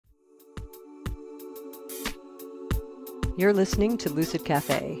You're listening to Lucid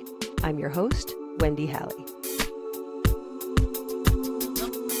Cafe. I'm your host, Wendy Halley.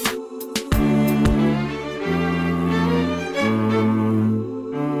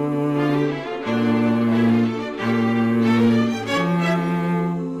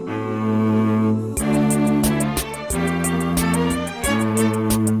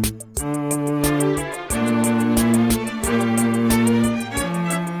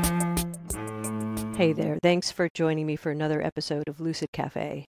 Hey there, thanks for joining me for another episode of Lucid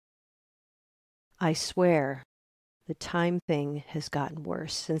Cafe. I swear, the time thing has gotten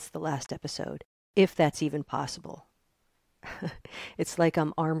worse since the last episode, if that's even possible. It's like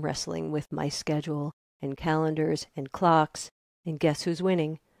I'm arm wrestling with my schedule and calendars and clocks, and guess who's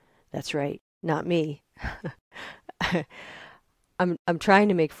winning? That's right, not me. I'm trying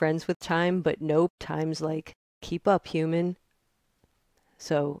to make friends with time, but nope, time's like, keep up, human.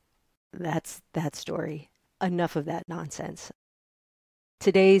 So that's that story. Enough of that nonsense.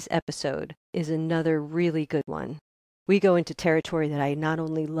 Today's episode is another really good one. We go into territory that I not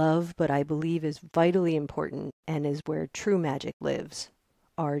only love, but I believe is vitally important and is where true magic lives,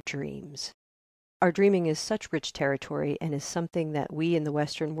 our dreams. Our dreaming is such rich territory and is something that we in the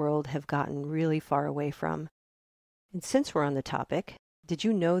Western world have gotten really far away from. And since we're on the topic, did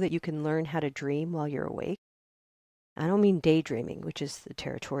you know that you can learn how to dream while you're awake? I don't mean daydreaming, which is the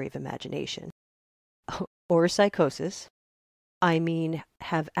territory of imagination, or psychosis. I mean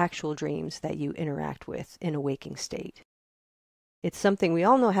have actual dreams that you interact with in a waking state. It's something we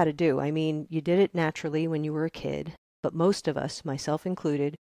all know how to do. I mean, you did it naturally when you were a kid, but most of us, myself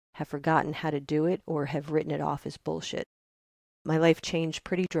included, have forgotten how to do it or have written it off as bullshit. My life changed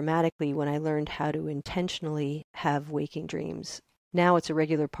pretty dramatically when I learned how to intentionally have waking dreams. Now it's a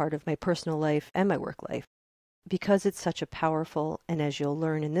regular part of my personal life and my work life. Because it's such a powerful, and as you'll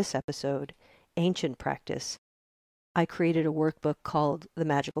learn in this episode, ancient practice, I created a workbook called The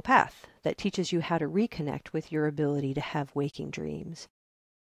Magical Path that teaches you how to reconnect with your ability to have waking dreams.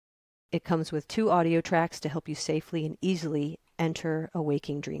 It comes with 2 audio tracks to help you safely and easily enter a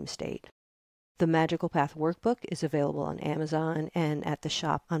waking dream state. The Magical Path workbook is available on Amazon and at the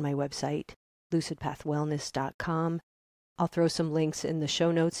shop on my website, lucidpathwellness.com. I'll throw some links in the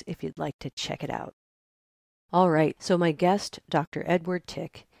show notes if you'd like to check it out. All right, so my guest, Dr. Edward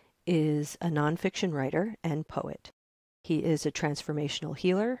Tick, is a nonfiction writer and poet. He is a transformational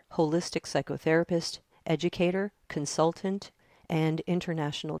healer, holistic psychotherapist, educator, consultant, and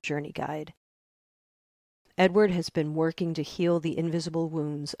international journey guide. Edward has been working to heal the invisible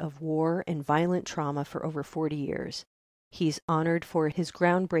wounds of war and violent trauma for over 40 years. He's honored for his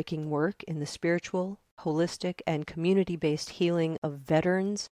groundbreaking work in the spiritual, holistic, and community-based healing of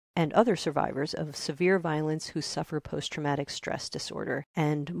veterans and other survivors of severe violence who suffer post-traumatic stress disorder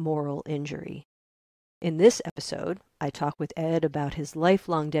and moral injury. In this episode, I talk with Ed about his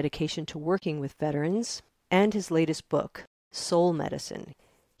lifelong dedication to working with veterans and his latest book, Soul Medicine,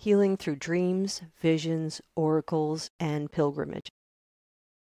 Healing Through Dreams, Visions, Oracles, and Pilgrimage,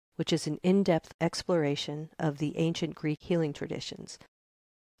 which is an in-depth exploration of the ancient Greek healing traditions.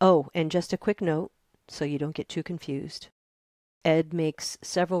 Oh, and just a quick note, so you don't get too confused. Ed makes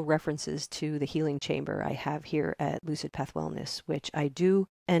several references to the healing chamber I have here at Lucid Path Wellness, which I do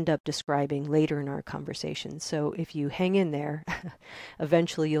end up describing later in our conversation. So if you hang in there,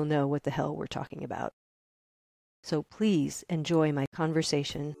 eventually you'll know what the hell we're talking about. So please enjoy my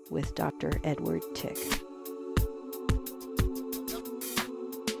conversation with Dr. Edward Tick.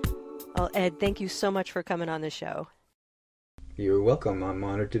 Well, Ed, thank you so much for coming on the show. You're welcome. I'm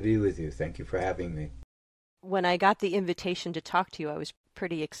honored to be with you. Thank you for having me. When I got the invitation to talk to you, I was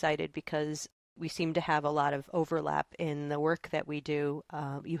pretty excited because we seem to have a lot of overlap in the work that we do.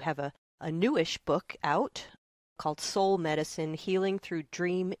 You have a newish book out called Soul Medicine, Healing Through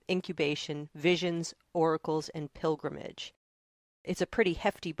Dream Incubation, Visions, Oracles, and Pilgrimage. It's a pretty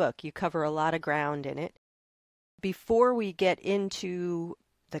hefty book. You cover a lot of ground in it. Before we get into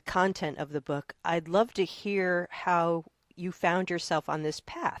the content of the book, I'd love to hear how you found yourself on this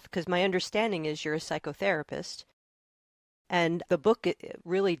path, because my understanding is you're a psychotherapist, and the book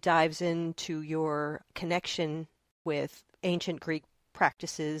really dives into your connection with ancient Greek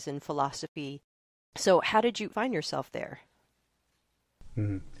practices and philosophy. So how did you find yourself there?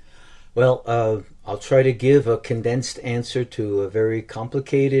 Well, I'll try to give a condensed answer to a very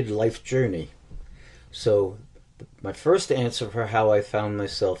complicated life journey. So my first answer for how I found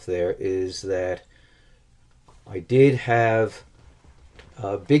myself there is that I did have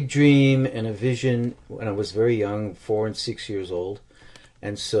a big dream and a vision when I was very young, 4 and 6 years old.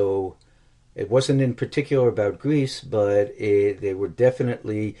 And so It wasn't in particular about Greece, but they were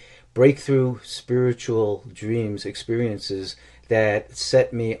definitely breakthrough spiritual dreams, experiences that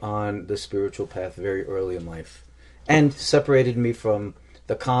set me on the spiritual path very early in life and separated me from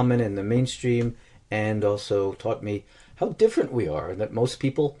the common and the mainstream, and also taught me how different we are and that most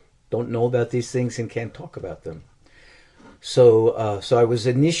people don't know about these things and can't talk about them. So I was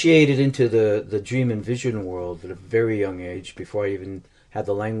initiated into the dream and vision world at a very young age before I even had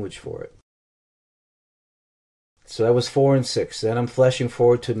the language for it. So that was 4 and 6. Then I'm flashing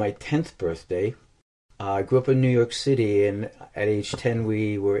forward to my 10th birthday. I grew up in New York City, and at age 10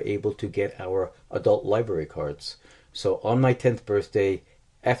 we were able to get our adult library cards. So on my 10th birthday,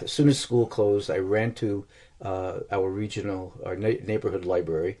 as soon as school closed, I ran to our neighborhood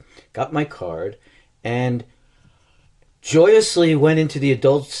library, got my card, and joyously went into the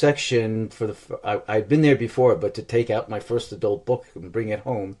adult section I'd been there before, but to take out my first adult book and bring it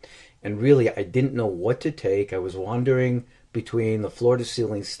home. And really, I didn't know what to take. I was wandering between the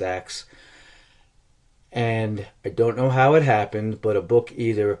floor-to-ceiling stacks, and I don't know how it happened, but a book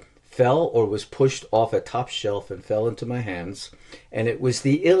either fell or was pushed off a top shelf and fell into my hands, and it was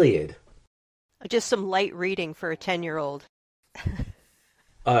the Iliad. Just some light reading for a 10-year-old.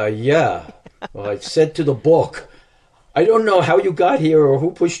 Yeah. Well, I said to the book, I don't know how you got here or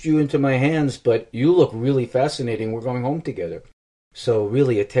who pushed you into my hands, but you look really fascinating. We're going home together. So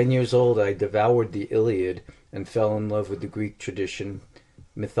really, at 10 years old, I devoured the Iliad and fell in love with the Greek tradition,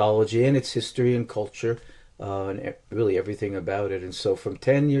 mythology, and its history and culture, and really everything about it. And so from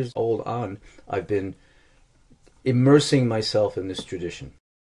 10 years old on, I've been immersing myself in this tradition.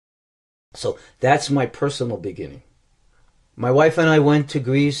 So that's my personal beginning. My wife and I went to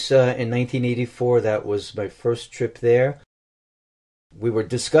Greece in 1984. That was my first trip there. We were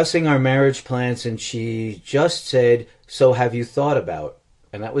discussing our marriage plans, and she just said, so have you thought about?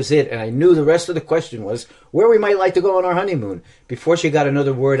 And that was it. And I knew the rest of the question was where we might like to go on our honeymoon. Before she got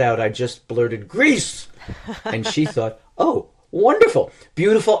another word out, I just blurted, Greece! And she thought, oh, wonderful.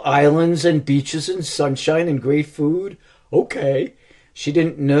 Beautiful islands and beaches and sunshine and great food. Okay. She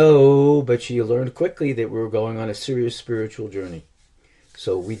didn't know, but she learned quickly that we were going on a serious spiritual journey.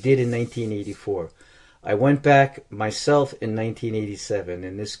 So we did in 1984. I went back myself in 1987,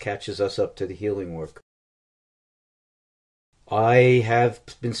 and this catches us up to the healing work. I have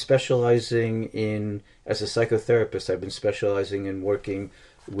been specializing as a psychotherapist, I've been specializing in working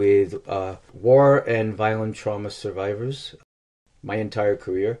with war and violent trauma survivors my entire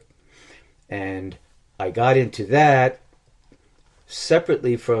career. And I got into that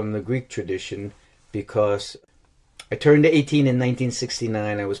separately from the Greek tradition because I turned 18 in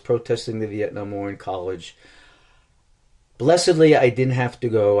 1969. I was protesting the Vietnam War in college. Blessedly, I didn't have to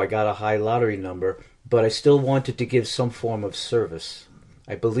go. I got a high lottery number, but I still wanted to give some form of service.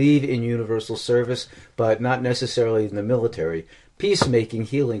 I believe in universal service, but not necessarily in the military. Peacemaking,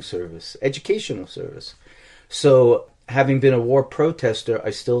 healing service, educational service. So, having been a war protester,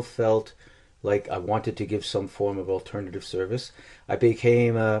 I still felt like I wanted to give some form of alternative service. I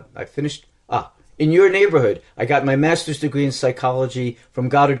finished in your neighborhood. I got my master's degree in psychology from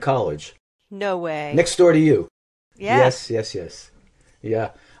Goddard College. No way. Next door to you. Yeah. Yes.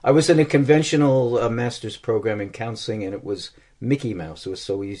 Yeah. I was in a conventional master's program in counseling, and it was Mickey Mouse. It was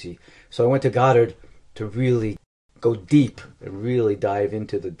so easy. So I went to Goddard to really go deep and really dive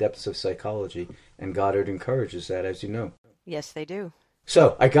into the depths of psychology, and Goddard encourages that, as you know. Yes, they do.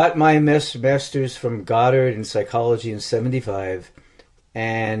 So I got my master's from Goddard in psychology in 1975,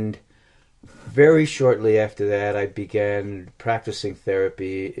 and very shortly after that I began practicing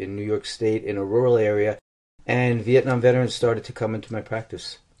therapy in New York State in a rural area, and Vietnam veterans started to come into my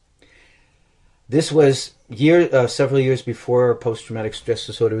practice. This was several years before post-traumatic stress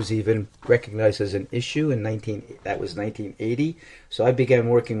disorder was even recognized as an issue. That was 1980. So I began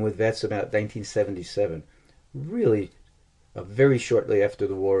working with vets about 1977, really very shortly after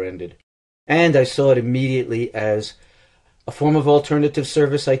the war ended. And I saw it immediately as a form of alternative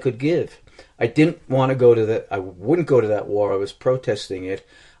service I could give. I didn't want to go to that. I wouldn't go to that war. I was protesting it.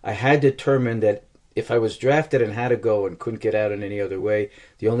 I had determined that if I was drafted and had to go and couldn't get out in any other way,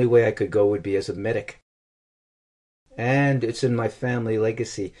 the only way I could go would be as a medic. And it's in my family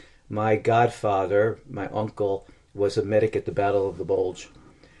legacy. My godfather, my uncle, was a medic at the Battle of the Bulge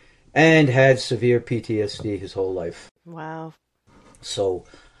and had severe PTSD his whole life. Wow. So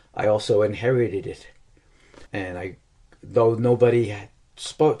I also inherited it. And though nobody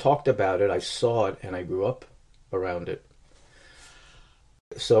talked about it, I saw it and I grew up around it.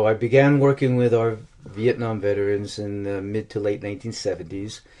 So I began working with our Vietnam veterans in the mid to late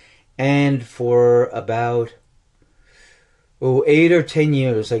 1970s. And for about Oh, 8 or 10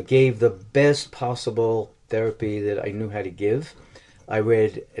 years, I gave the best possible therapy that I knew how to give. I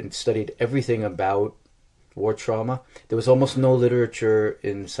read and studied everything about war trauma. There was almost no literature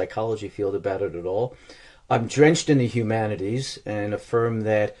in the psychology field about it at all. I'm drenched in the humanities and affirm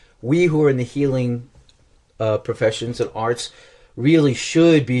that we who are in the healing professions and arts really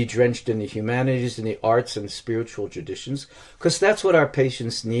should be drenched in the humanities and the arts and spiritual traditions, because that's what our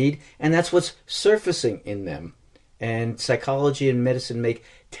patients need and that's what's surfacing in them. And psychology and medicine make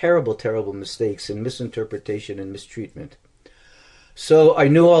terrible, terrible mistakes in misinterpretation and mistreatment. So I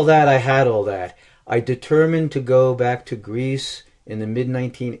knew all that, I had all that. I determined to go back to Greece in the mid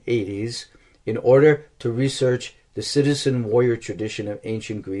 1980s in order to research the citizen warrior tradition of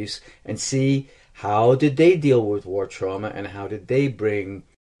ancient Greece and see how did they deal with war trauma and how did they bring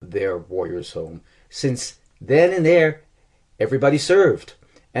their warriors home. Since then and there, everybody served,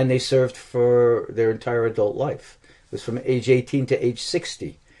 and they served for their entire adult life. It was from age 18 to age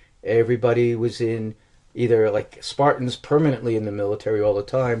 60. Everybody was in either like Spartans permanently in the military all the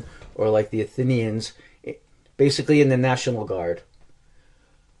time, or like the Athenians, basically in the National Guard.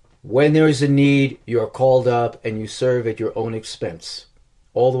 When there is a need, you're called up and you serve at your own expense,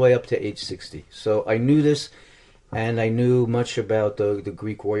 all the way up to age 60. So I knew this, and I knew much about the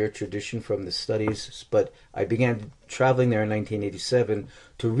Greek warrior tradition from the studies, but I began traveling there in 1987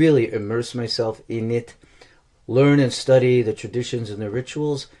 to really immerse myself in it, learn and study the traditions and the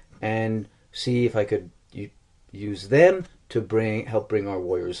rituals, and see if I could use them to help bring our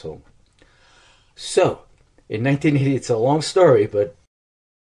warriors home. So, in 1980, it's a long story, but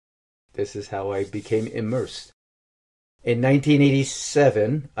this is how I became immersed. In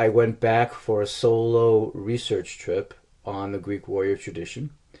 1987, I went back for a solo research trip on the Greek warrior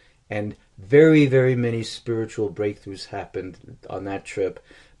tradition, and very, very many spiritual breakthroughs happened on that trip,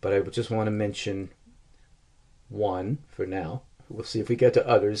 but I just want to mention one for now. We'll see if we get to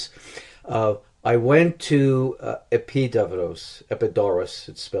others. I went to Epidaurus,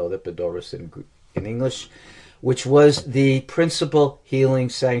 it's spelled Epidaurus in English, which was the principal healing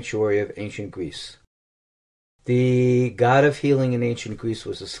sanctuary of ancient Greece. The god of healing in ancient Greece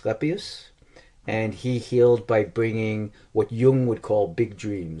was Asclepius, and he healed by bringing what Jung would call big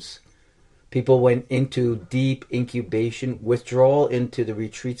dreams. People went into deep incubation, withdrawal into the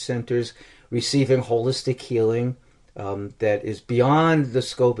retreat centers, receiving holistic healing that is beyond the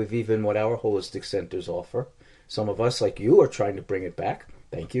scope of even what our holistic centers offer. Some of us, like you, are trying to bring it back.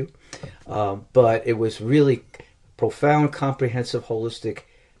 Thank you. But it was really profound, comprehensive, holistic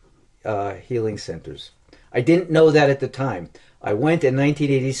healing centers. I didn't know that at the time. I went in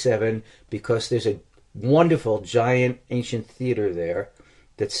 1987 because there's a wonderful, giant, ancient theater there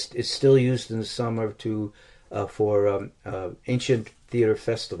that is still used in the summer for ancient theater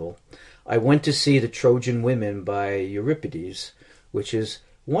festival. I went to see The Trojan Women by Euripides, which is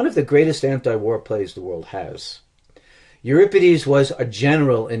one of the greatest anti-war plays the world has. Euripides was a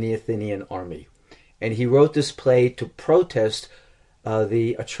general in the Athenian army, and he wrote this play to protest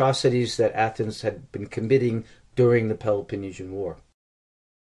the atrocities that Athens had been committing during the Peloponnesian War.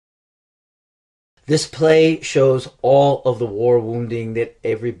 This play shows all of the war wounding that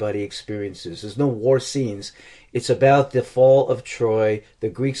everybody experiences. There's no war scenes. It's about the fall of Troy. The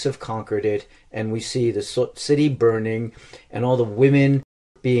Greeks have conquered it, and we see the city burning and all the women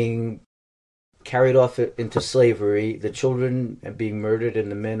being carried off into slavery, the children being murdered,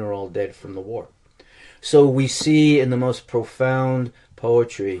 and the men are all dead from the war. So we see in the most profound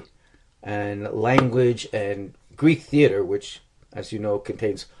poetry and language and Greek theater, which, as you know,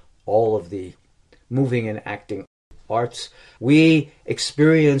 contains all of the moving and acting arts, we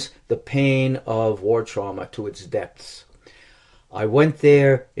experience the pain of war trauma to its depths. I went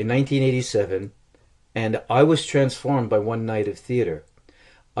there in 1987, and I was transformed by one night of theater.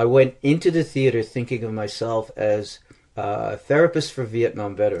 I went into the theater thinking of myself as a therapist for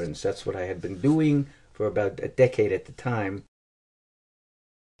Vietnam veterans. That's what I had been doing for about a decade at the time.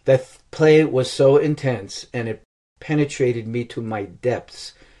 That play was so intense, and it penetrated me to my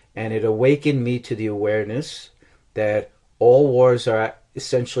depths, and it awakened me to the awareness that all wars are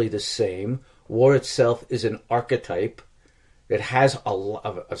essentially the same. War itself is an archetype that has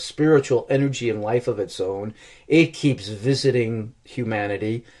a spiritual energy and life of its own. It keeps visiting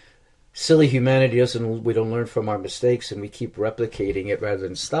humanity. Silly humanity we don't learn from our mistakes, and we keep replicating it rather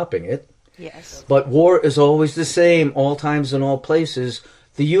than stopping it. Yes. But war is always the same, all times and all places.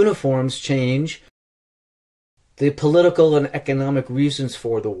 The uniforms change. The political and economic reasons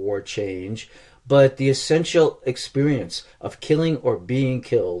for the war change, but the essential experience of killing or being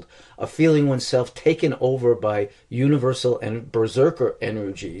killed, of feeling oneself taken over by universal and berserker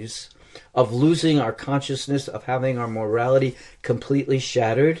energies, of losing our consciousness, of having our morality completely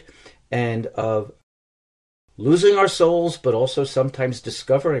shattered, and of losing our souls, but also sometimes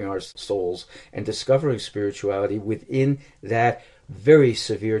discovering our souls and discovering spirituality within that very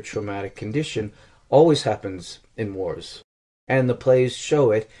severe traumatic condition always happens in wars. And the plays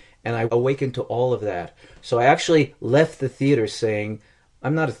show it, and I awakened to all of that. So I actually left the theater saying,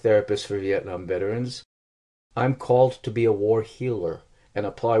 I'm not a therapist for Vietnam veterans. I'm called to be a war healer and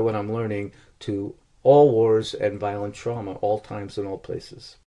apply what I'm learning to all wars and violent trauma, all times and all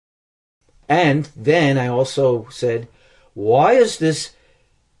places. And then I also said, why is this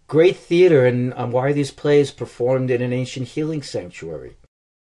great theater and why are these plays performed in an ancient healing sanctuary?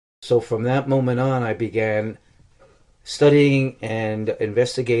 So from that moment on, I began studying and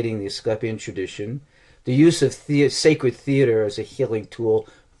investigating the Asclepian tradition, the use of sacred theater as a healing tool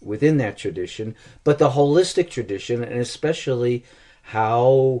within that tradition, but the holistic tradition, and especially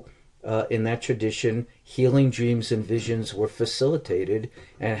how in that tradition healing dreams and visions were facilitated,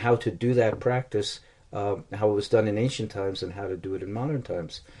 and how to do that practice, how it was done in ancient times and how to do it in modern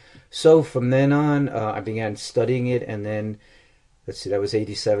times. So from then on, I began studying it, and then, let's see, that was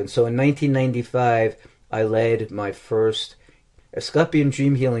 87. So in 1995, I led my first Asclepian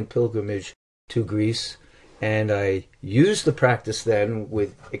dream healing pilgrimage to Greece, and I used the practice then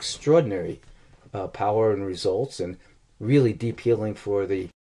with extraordinary power and results, and really deep healing for the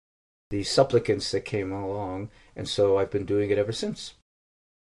supplicants that came along, and so I've been doing it ever since.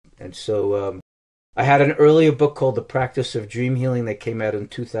 And so I had an earlier book called The Practice of Dream Healing that came out in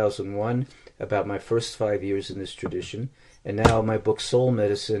 2001 about my first 5 years in this tradition, and now my book Soul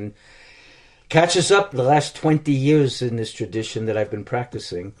Medicine catches up the last 20 years in this tradition that I've been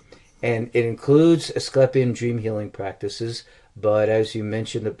practicing. And it includes Asclepian dream healing practices, but as you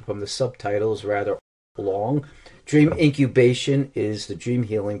mentioned from the subtitle, is rather long. Dream incubation is the dream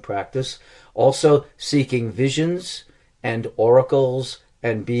healing practice. Also seeking visions and oracles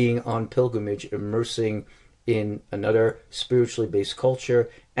and being on pilgrimage, immersing in another spiritually based culture,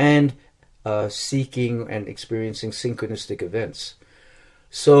 and seeking and experiencing synchronistic events.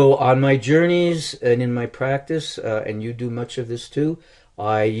 So on my journeys and in my practice, and you do much of this too,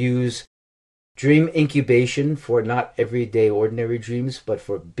 I use dream incubation for not everyday ordinary dreams, but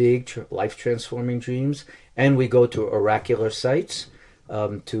for big life-transforming dreams. And we go to oracular sites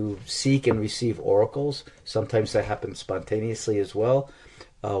to seek and receive oracles. Sometimes that happens spontaneously as well.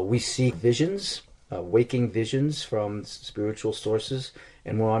 We seek visions, waking visions from spiritual sources,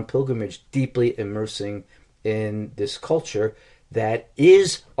 and we're on pilgrimage, deeply immersing in this culture that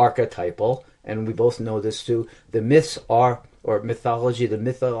is archetypal, and we both know this too. The myths are, or mythology, the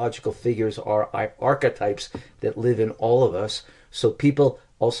mythological figures are archetypes that live in all of us. So people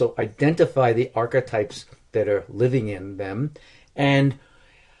also identify the archetypes that are living in them, and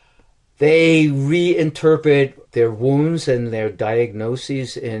they reinterpret their wounds and their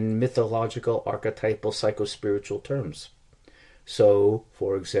diagnoses in mythological, archetypal, psychospiritual terms. So,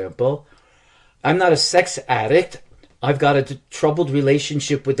 for example, I'm not a sex addict. I've got a troubled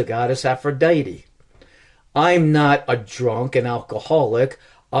relationship with the goddess Aphrodite. I'm not a drunk and alcoholic.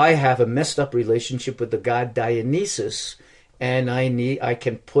 I have a messed up relationship with the god Dionysus, and I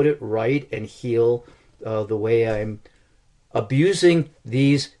can put it right and heal the way I'm abusing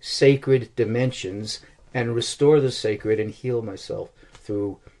these sacred dimensions and restore the sacred and heal myself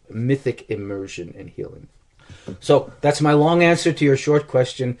through mythic immersion and healing. So that's my long answer to your short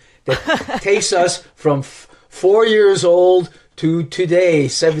question that takes us from 4 years old to today,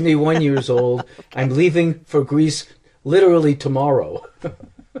 71 years old. I'm leaving for Greece literally tomorrow.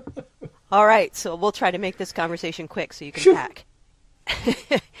 All right, so we'll try to make this conversation quick so you can pack.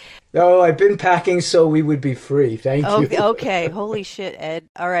 No, I've been packing so we would be free. Thank you. Okay, holy shit, Ed.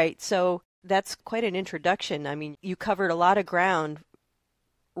 All right, so that's quite an introduction. I mean, you covered a lot of ground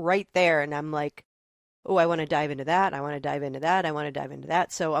right there, and I'm like, oh, I want to dive into that. I want to dive into that. I want to dive into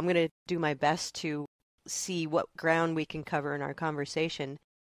that. So I'm going to do my best to see what ground we can cover in our conversation.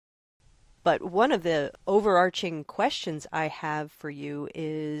 But one of the overarching questions I have for you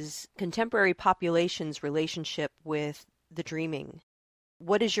is contemporary population's relationship with the dreaming.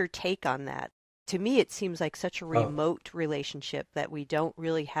 What is your take on that? To me, it seems like such a remote relationship that we don't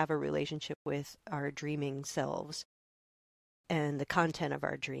really have a relationship with our dreaming selves and the content of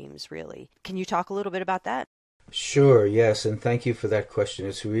our dreams, really. Can you talk a little bit about that? Sure, yes, and thank you for that question.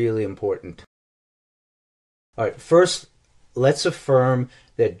 It's really important. All right, first, let's affirm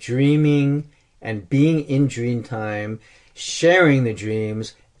that dreaming and being in dream time, sharing the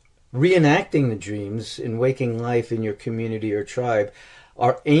dreams, reenacting the dreams in waking life in your community or tribe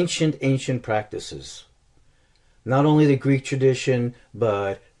are ancient practices. Not only the Greek tradition,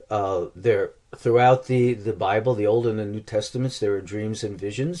 but There throughout the Bible, the Old and the New Testaments, there are dreams and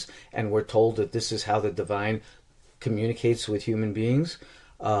visions, and we're told that this is how the divine communicates with human beings.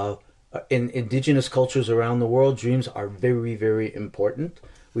 In indigenous cultures around the world, dreams are very, very important.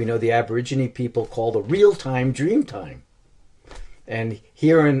 We know the Aborigine people call the real time dream time. And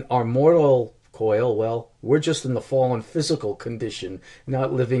here in our mortal coil, well, we're just in the fallen physical condition,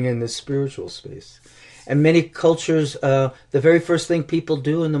 not living in this spiritual space. And many cultures, the very first thing people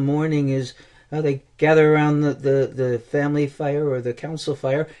do in the morning is they gather around the family fire or the council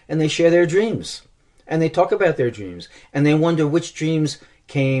fire, and they share their dreams. And they talk about their dreams. And they wonder which dreams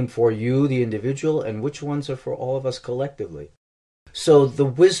came for you, the individual, and which ones are for all of us collectively. So the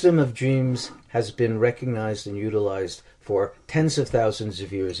wisdom of dreams has been recognized and utilized for tens of thousands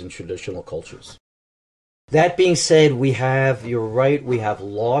of years in traditional cultures. That being said, you're right, we have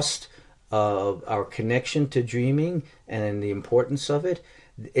lost our connection to dreaming and the importance of it.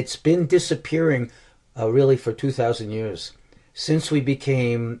 It's been disappearing really for 2,000 years since we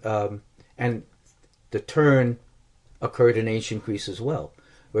became, and the turn occurred in ancient Greece as well,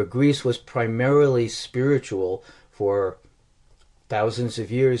 where Greece was primarily spiritual for thousands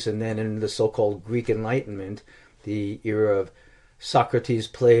of years, and then in the so-called Greek Enlightenment, the era of Socrates,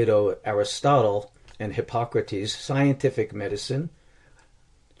 Plato, Aristotle, and Hippocrates, scientific medicine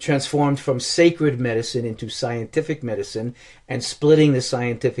transformed from sacred medicine into scientific medicine and splitting the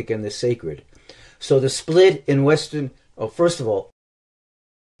scientific and the sacred. So the split in first of all,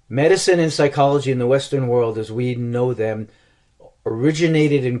 medicine and psychology in the Western world as we know them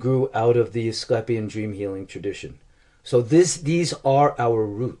originated and grew out of the Asclepian dream healing tradition. So these are our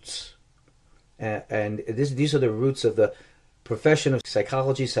roots. And these are the roots of the profession of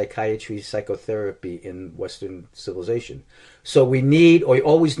psychology, psychiatry, psychotherapy in Western civilization. So we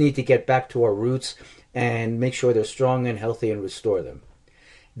always need to get back to our roots and make sure they're strong and healthy and restore them.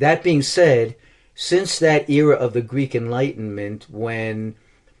 That being said, since that era of the Greek Enlightenment, when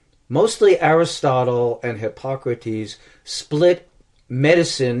mostly Aristotle and Hippocrates split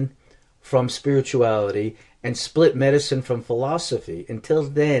medicine from spirituality and split medicine from philosophy, until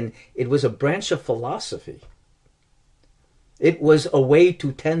then it was a branch of philosophy. It was a way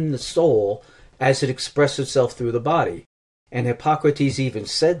to tend the soul as it expressed itself through the body. And Hippocrates even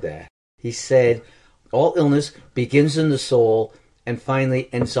said that. He said, all illness begins in the soul and finally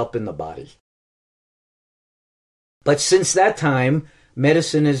ends up in the body. But since that time,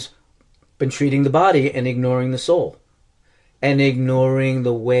 medicine has been treating the body and ignoring the soul, and ignoring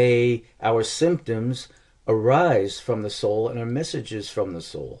the way our symptoms arise from the soul and our messages from the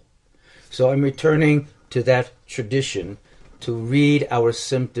soul. So I'm returning to that tradition to read our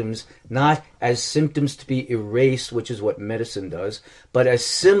symptoms not as symptoms to be erased, which is what medicine does, but as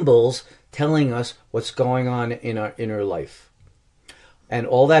symbols telling us what's going on in our inner life. And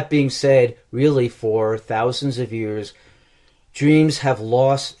all that being said, really for thousands of years, dreams have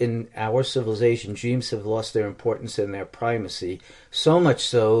lost, in our civilization, dreams have lost their importance and their primacy, so much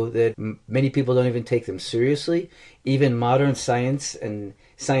so that many people don't even take them seriously. Even modern science and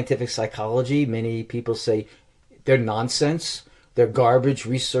scientific psychology, many people say they're nonsense. They're garbage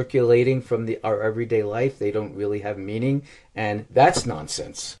recirculating from our everyday life. They don't really have meaning, and that's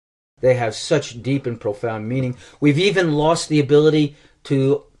nonsense. They have such deep and profound meaning. We've even lost the ability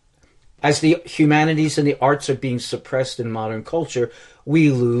to, as the humanities and the arts are being suppressed in modern culture,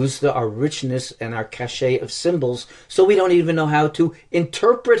 we lose our richness and our cachet of symbols, so we don't even know how to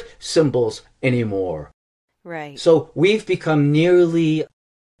interpret symbols anymore. Right. So we've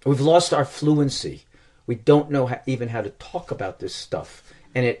lost our fluency. We don't know even how to talk about this stuff,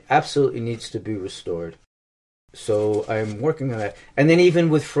 and it absolutely needs to be restored. So I'm working on that. And then even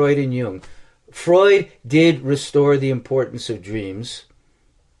with Freud and Jung, Freud did restore the importance of dreams.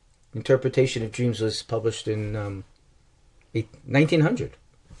 Interpretation of Dreams was published in 1900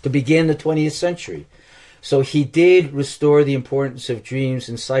 to begin the 20th century. So he did restore the importance of dreams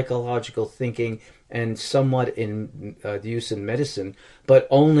in psychological thinking and somewhat in the use in medicine, but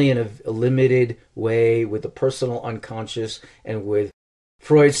only in a limited way with the personal unconscious and with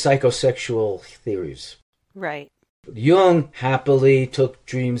Freud's psychosexual theories. Right. Jung happily took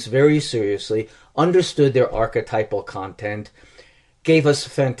dreams very seriously, understood their archetypal content, gave us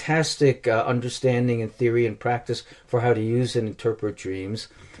fantastic understanding and theory and practice for how to use and interpret dreams,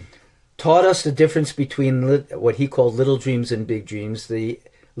 taught us the difference between what he called little dreams and big dreams. The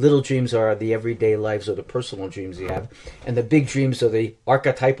little dreams are the everyday lives or the personal dreams you have, and the big dreams are the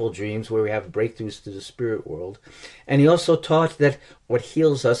archetypal dreams where we have breakthroughs to the spirit world. And he also taught that what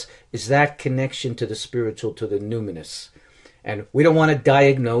heals us is that connection to the spiritual, to the numinous. And we don't want to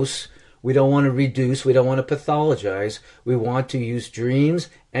diagnose, We don't want to reduce, we don't want to pathologize. We want to use dreams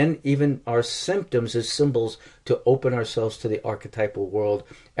and even our symptoms as symbols to open ourselves to the archetypal world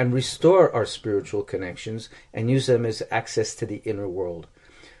and restore our spiritual connections and use them as access to the inner world.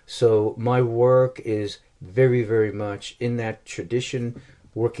 So my work is very, very much in that tradition,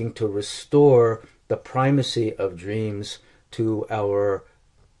 working to restore the primacy of dreams to our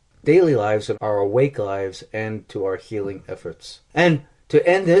daily lives and our awake lives and to our healing efforts. And to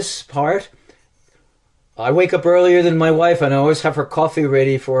end this part, I wake up earlier than my wife, and I always have her coffee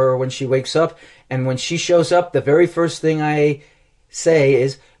ready for her when she wakes up. And when she shows up, the very first thing I say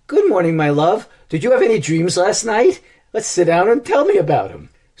is, "Good morning, my love. Did you have any dreams last night? Let's sit down and tell me about them."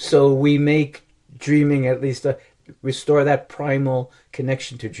 So we make dreaming, at least restore that primal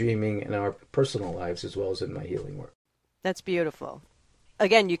connection to dreaming in our personal lives as well as in my healing work. That's beautiful.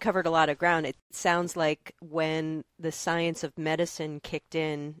 Again, you covered a lot of ground. It sounds like when the science of medicine kicked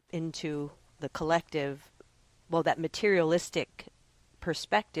into the collective, well, that materialistic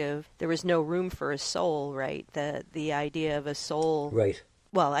perspective, there was no room for a soul, right? The idea of a soul, right?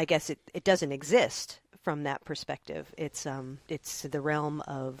 Well, I guess it doesn't exist from that perspective. It's the realm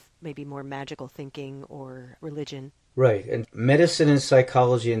of maybe more magical thinking or religion. Right. And medicine and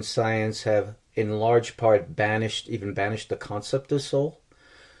psychology and science have in large part banished the concept of soul.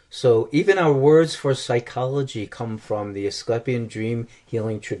 So even our words for psychology come from the Asclepian dream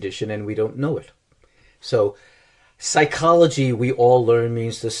healing tradition, and we don't know it. So psychology, we all learn,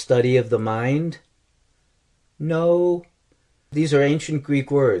 means the study of the mind. No. These are ancient Greek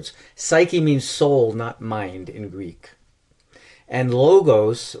words. Psyche means soul, not mind in Greek. And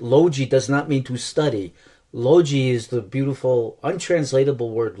logos, logi, does not mean to study. Logi is the beautiful,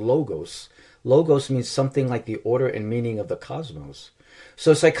 untranslatable word logos. Logos means something like the order and meaning of the cosmos.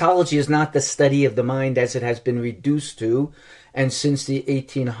 So psychology is not the study of the mind as it has been reduced to. And since the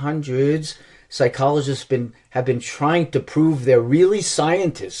 1800s, psychologists have been trying to prove they're really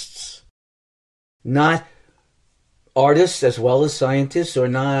scientists, not artists as well as scientists, or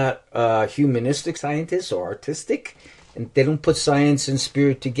not humanistic scientists or artistic. And they don't put science and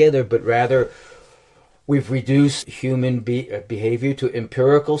spirit together, but rather we've reduced human behavior to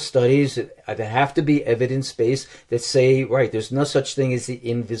empirical studies that have to be evidence-based, that say, right, there's no such thing as the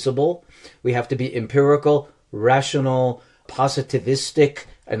invisible. We have to be empirical, rational, positivistic,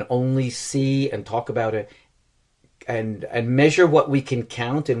 and only see and talk about it and measure what we can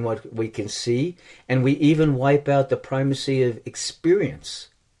count and what we can see. And we even wipe out the primacy of experience.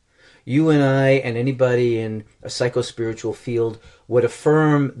 You and I and anybody in a psychospiritual field would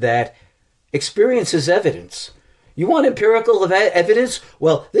affirm that experience is evidence. You want empirical evidence?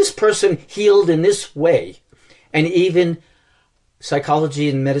 Well, this person healed in this way. And even psychology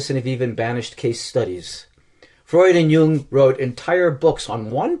and medicine have even banished case studies. Freud and Jung wrote entire books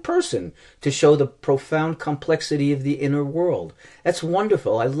on one person to show the profound complexity of the inner world. That's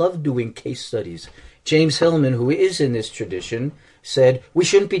wonderful. I love doing case studies. James Hillman, who is in this tradition, said we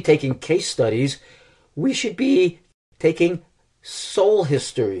shouldn't be taking case studies. We should be taking soul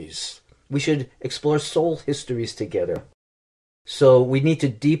histories. We should explore soul histories together. So we need to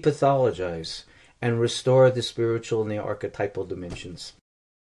depathologize and restore the spiritual and the archetypal dimensions.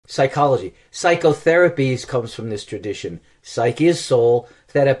 Psychology. Psychotherapy comes from this tradition. Psyche is soul.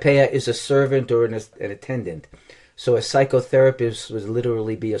 Therapeia is a servant or an attendant. So a psychotherapist would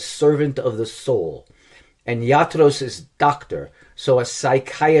literally be a servant of the soul. And iatros is doctor. So a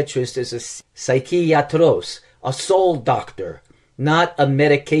psychiatrist is a psychiatros, a soul doctor, not a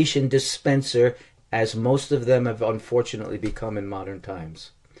medication dispenser, as most of them have unfortunately become in modern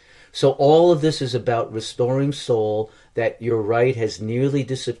times. So all of this is about restoring soul that, you're right, has nearly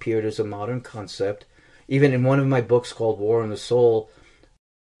disappeared as a modern concept. Even in one of my books called War on the Soul,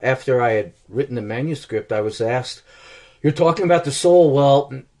 after I had written the manuscript, I was asked, "You're talking about the soul.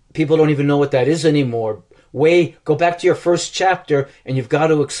 Well, people don't even know what that is anymore. Go back to your first chapter and you've got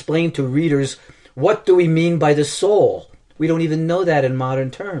to explain to readers, what do we mean by the soul? We don't even know that in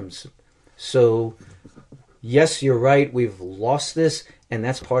modern terms." So, yes, you're right, we've lost this, and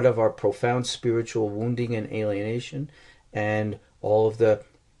that's part of our profound spiritual wounding and alienation, and all of the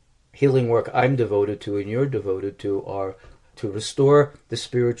healing work I'm devoted to and you're devoted to are to restore the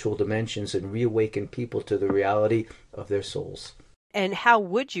spiritual dimensions and reawaken people to the reality of their souls. And how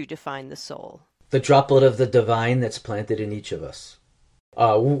would you define the soul? The droplet of the divine that's planted in each of us.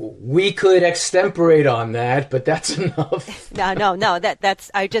 We could extemporate on that, but that's enough. No.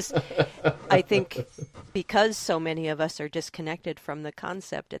 I think because so many of us are disconnected from the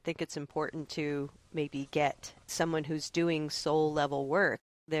concept, I think it's important to maybe get someone who's doing soul level work,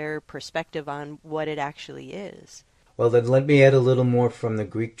 their perspective on what it actually is. Well, then let me add a little more from the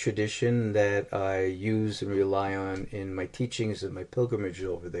Greek tradition that I use and rely on in my teachings and my pilgrimage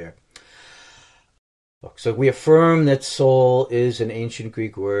over there. So we affirm that soul is an ancient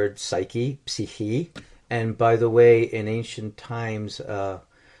Greek word, psyche, psyche. And by the way, in ancient times, the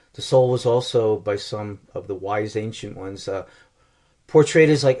soul was also, by some of the wise ancient ones, portrayed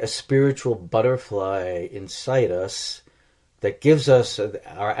as like a spiritual butterfly inside us that gives us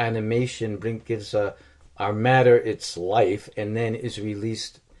our animation, gives our matter its life, and then is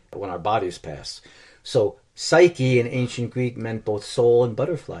released when our bodies pass. So psyche in ancient Greek meant both soul and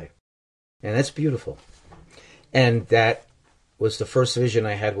butterfly. And that's beautiful. And that was the first vision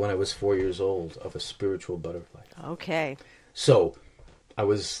I had when I was 4 years old of a spiritual butterfly. Okay. So I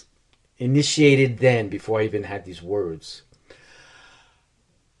was initiated then before I even had these words.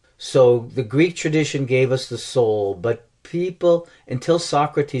 So the Greek tradition gave us the soul, but people, until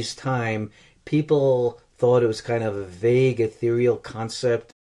Socrates' time, people thought it was kind of a vague, ethereal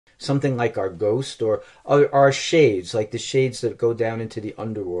concept, something like our ghost or our shades, like the shades that go down into the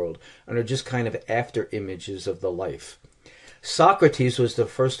underworld and are just kind of after images of the life. Socrates was the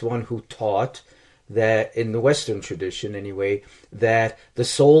first one who taught that, in the Western tradition anyway, that the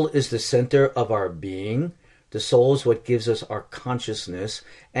soul is the center of our being. The soul is what gives us our consciousness,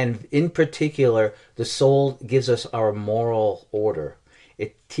 and in particular, the soul gives us our moral order.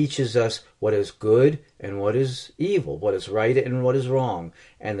 It teaches us what is good and what is evil, what is right and what is wrong.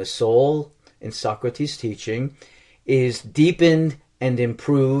 And the soul, in Socrates' teaching, is deepened and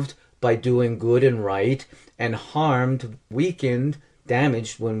improved by doing good and right, and harmed, weakened,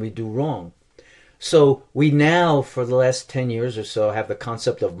 damaged when we do wrong. So we now, for the last 10 years or so, have the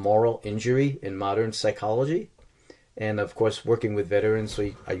concept of moral injury in modern psychology. And of course, working with veterans,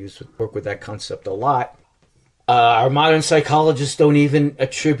 so I used to work with that concept a lot. Our modern psychologists don't even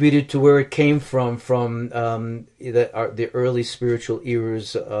attribute it to where it came from the early spiritual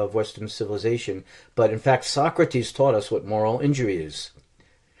eras of Western civilization. But in fact, Socrates taught us what moral injury is.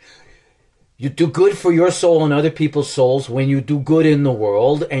 You do good for your soul and other people's souls when you do good in the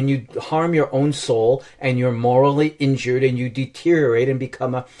world, and you harm your own soul, and you're morally injured, and you deteriorate and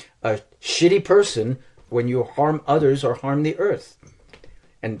become a shitty person when you harm others or harm the earth.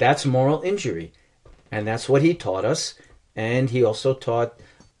 And that's moral injury. And that's what he taught us. And he also taught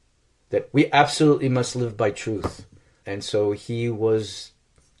that we absolutely must live by truth. And so he was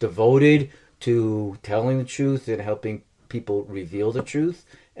devoted to telling the truth and helping people reveal the truth.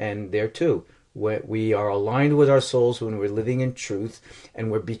 And there too, we are aligned with our souls when we're living in truth,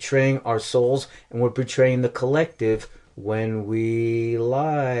 and we're betraying our souls, and we're betraying the collective when we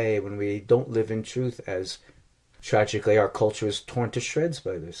lie, when we don't live in truth, as tragically our culture is torn to shreds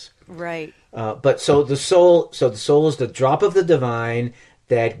by this. Right. But the soul is the drop of the divine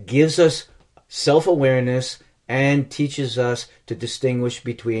that gives us self-awareness and teaches us to distinguish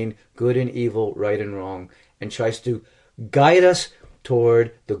between good and evil, right and wrong, and tries to guide us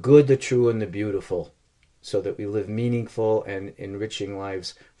toward the good, the true, and the beautiful, so that we live meaningful and enriching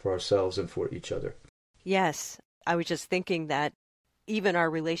lives for ourselves and for each other. Yes. I was just thinking that even our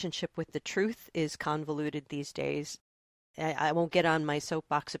relationship with the truth is convoluted these days. I won't get on my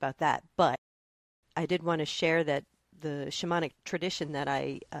soapbox about that, but I did want to share that the shamanic tradition that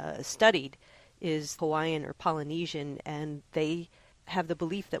I studied is Hawaiian or Polynesian, and they have the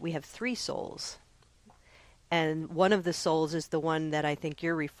belief that we have three souls. And one of the souls is the one that I think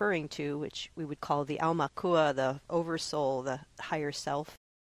you're referring to, which we would call the alma kua, the oversoul, the higher self.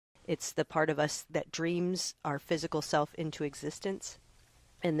 It's the part of us that dreams our physical self into existence.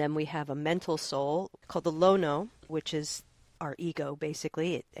 And then we have a mental soul called the lono, which is our ego,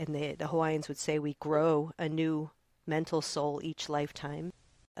 basically. And the Hawaiians would say we grow a new mental soul each lifetime.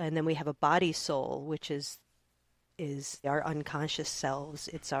 And then we have a body soul, which is our unconscious selves.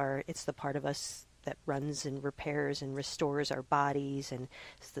 It's the part of us that runs and repairs and restores our bodies, and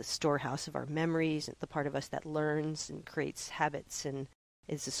it's the storehouse of our memories, and the part of us that learns and creates habits and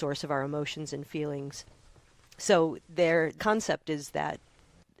is the source of our emotions and feelings. So their concept is that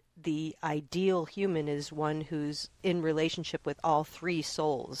the ideal human is one who's in relationship with all three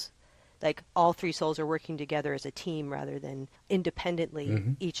souls. Like all three souls are working together as a team rather than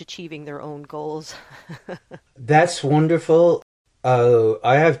independently, each achieving their own goals. That's wonderful.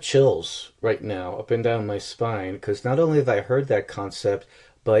 I have chills right now up and down my spine, because not only have I heard that concept,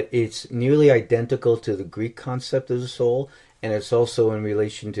 but it's nearly identical to the Greek concept of the soul, and it's also in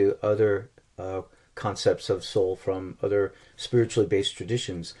relation to other concepts of soul from other spiritually based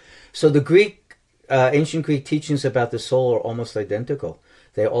traditions. So the ancient Greek teachings about the soul are almost identical.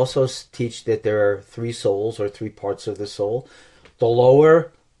 They also teach that there are three souls, or three parts of the soul. The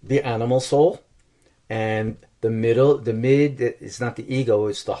lower, the animal soul, and the mid is not the ego,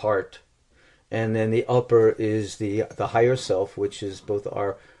 it's the heart. And then the upper is the higher self, which is both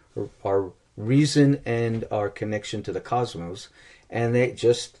our reason and our connection to the cosmos. And they,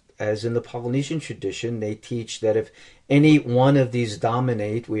 just as in the Polynesian tradition, they teach that if any one of these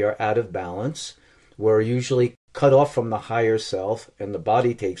dominate, we are out of balance. We're usually cut off from the higher self, and the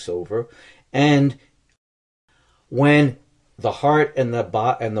body takes over. And when the heart and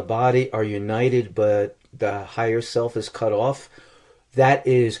the body are united, but the higher self is cut off, that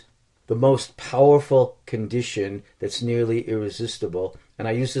is the most powerful condition that's nearly irresistible. And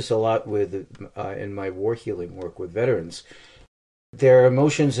I use this a lot with in my war healing work with veterans. Their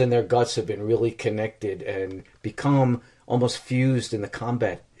emotions and their guts have been really connected and become almost fused in the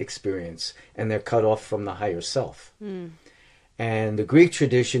combat experience, and they're cut off from the higher self. And the Greek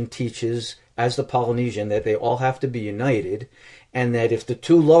tradition teaches, as the Polynesian, that they all have to be united, and that if the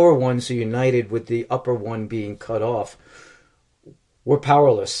two lower ones are united with the upper one being cut off, we're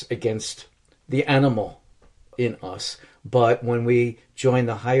powerless against the animal in us. But when we join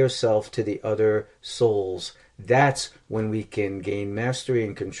the higher self to the other souls, that's when we can gain mastery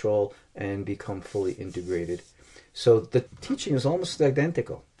and control and become fully integrated. So the teaching is almost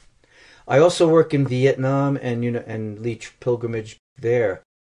identical. I also work in Vietnam and lead pilgrimage there.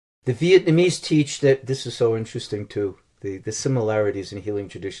 The Vietnamese teach that, this is so interesting too, the similarities in healing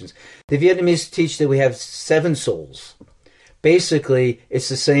traditions. The Vietnamese teach that we have 7 souls. Basically, it's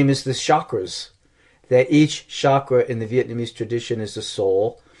the same as the chakras, that each chakra in the Vietnamese tradition is a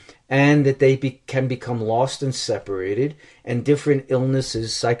soul, and that they can become lost and separated, and different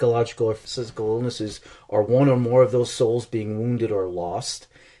illnesses, psychological or physical illnesses, are one or more of those souls being wounded or lost,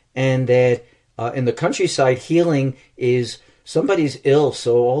 and that in the countryside, healing is somebody's ill,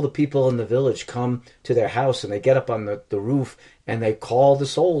 so all the people in the village come to their house and they get up on the roof and they call the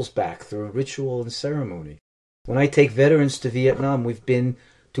souls back through ritual and ceremony. When I take veterans to Vietnam, we've been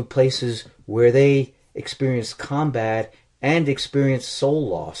to places where they experience combat and experience soul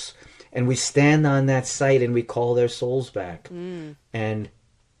loss, and we stand on that site and we call their souls back. And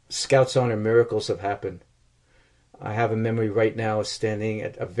Scouts Honor miracles have happened. I have a memory right now of standing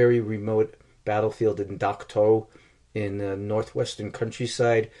at a very remote battlefield in Dak To in the northwestern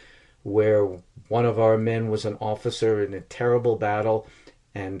countryside, where one of our men was an officer in a terrible battle,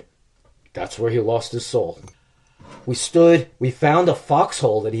 and that's where he lost his soul. We found a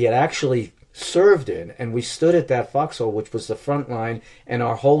foxhole that he had actually served in, and we stood at that foxhole, which was the front line, and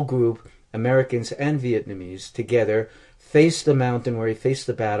our whole group, Americans and Vietnamese, together faced the mountain where he faced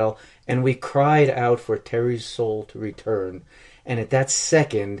the battle, and we cried out for Terry's soul to return. And at that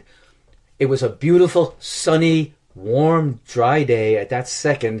second, it was a beautiful, sunny, warm, dry day. At that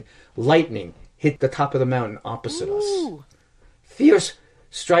second, lightning hit the top of the mountain opposite us. Fierce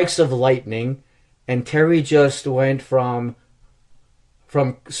strikes of lightning, and Terry just went from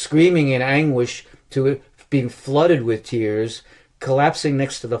screaming in anguish to being flooded with tears, collapsing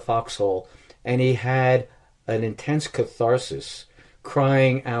next to the foxhole, and he had an intense catharsis,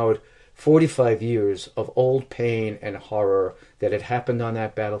 crying out 45 years of old pain and horror that had happened on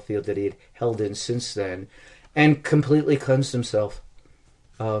that battlefield that he had held in since then, and completely cleansed himself,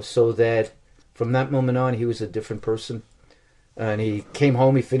 so that from that moment on he was a different person. And he came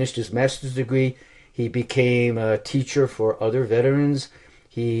home, he finished his master's degree, he became a teacher for other veterans.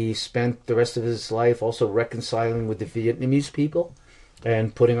 He spent the rest of his life also reconciling with the Vietnamese people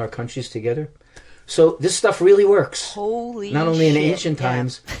and putting our countries together. So this stuff really works. Holy Not only in shit, ancient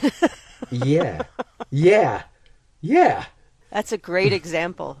times. Yeah. Yeah. Yeah. That's a great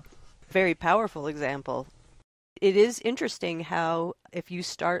example. Very powerful example. It is interesting how if you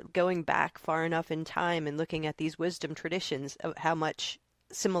start going back far enough in time and looking at these wisdom traditions, of how much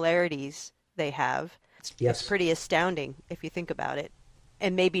similarities they have. Yes. It's pretty astounding if you think about it.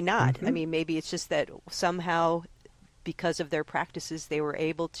 And maybe not. I mean, maybe it's just that somehow, because of their practices, they were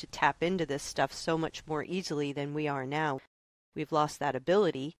able to tap into this stuff so much more easily than we are now. We've lost that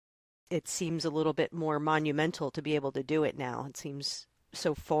ability. It seems a little bit more monumental to be able to do it now. It seems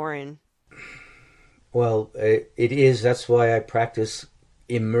so foreign. Well, it is. That's why I practice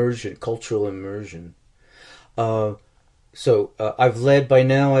immersion, cultural immersion. So I leave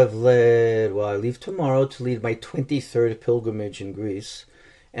tomorrow to lead my 23rd pilgrimage in Greece,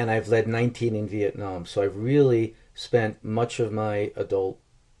 and I've led 19 in Vietnam. So I've really spent much of my adult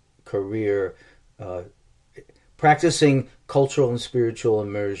career practicing cultural and spiritual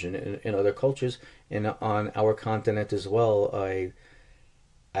immersion in other cultures, and on our continent as well. I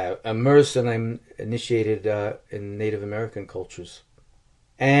immersed and I'm initiated in Native American cultures.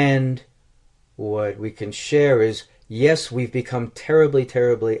 And what we can share is, yes, we've become terribly,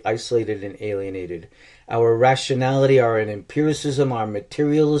 terribly isolated and alienated. Our rationality, our empiricism, our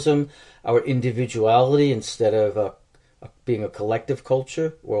materialism, our individuality, instead of being a collective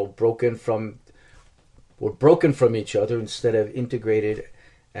culture, we're broken from each other instead of integrated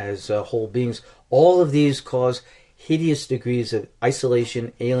as whole beings. All of these cause hideous degrees of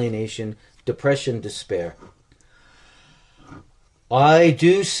isolation, alienation, depression, despair. I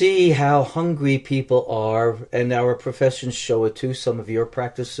do see how hungry people are, and our professions show it too. Some of your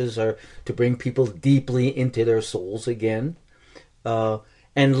practices are to bring people deeply into their souls again. And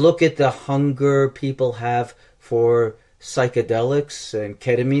look at the hunger people have for psychedelics and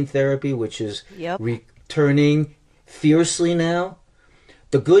ketamine therapy, which is Yep. returning fiercely now.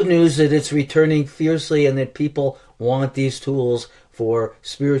 The good news is that it's returning fiercely and that people want these tools for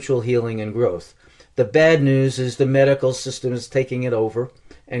spiritual healing and growth. The bad news is the medical system is taking it over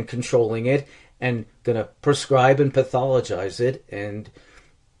and controlling it and going to prescribe and pathologize it, and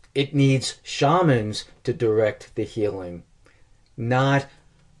it needs shamans to direct the healing, not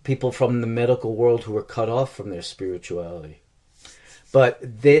people from the medical world who are cut off from their spirituality. But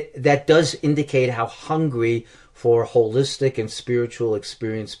that does indicate how hungry for holistic and spiritual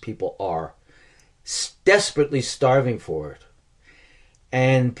experience people are, desperately starving for it.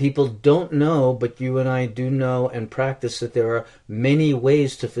 And people don't know, but you and I do know and practice that there are many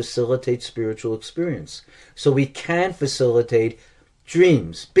ways to facilitate spiritual experience. So we can facilitate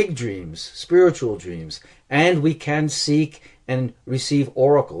dreams, big dreams, spiritual dreams, and we can seek and receive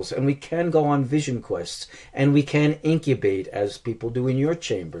oracles, and we can go on vision quests, and we can incubate, as people do in your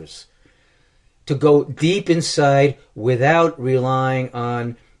chambers, to go deep inside without relying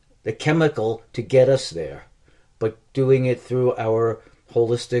on the chemical to get us there, but doing it through our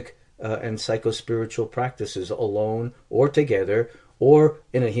holistic and psychospiritual practices, alone or together, or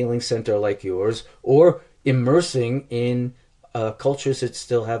in a healing center like yours, or immersing in cultures that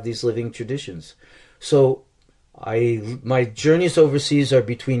still have these living traditions. So my journeys overseas are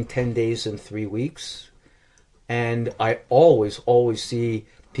between 10 days and 3 weeks, and I always see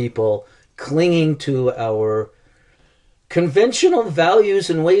people clinging to our conventional values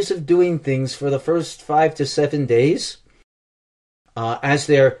and ways of doing things for the first 5 to 7 days, as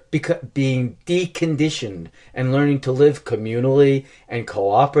they're being deconditioned and learning to live communally and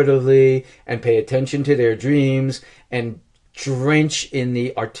cooperatively and pay attention to their dreams and drench in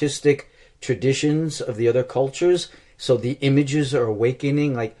the artistic traditions of the other cultures. So the images are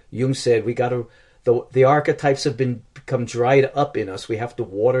awakening. Like Jung said, the archetypes have become dried up in us. We have to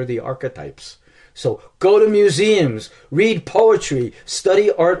water the archetypes. So go to museums, read poetry, study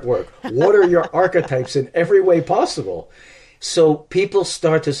artwork, water your archetypes in every way possible. So people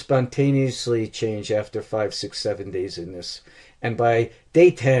start to spontaneously change after 5, 6, 7 days in this. And by day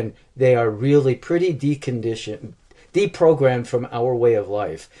 10, they are really pretty deconditioned, deprogrammed from our way of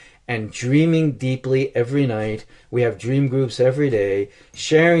life, and dreaming deeply every night. We have dream groups every day,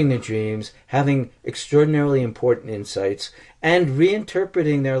 sharing the dreams, having extraordinarily important insights, and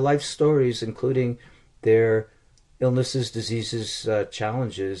reinterpreting their life stories, including their illnesses, diseases,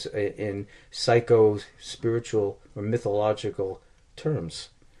 challenges in psycho-spiritual or mythological terms,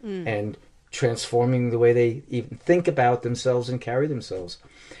 and transforming the way they even think about themselves and carry themselves.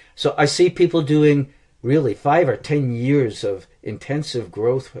 So I see people doing really 5 or 10 years of intensive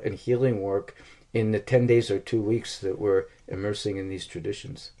growth and healing work in the 10 days or 2 weeks that we're immersing in these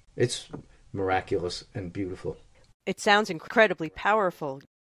traditions. It's miraculous and beautiful. It sounds incredibly powerful.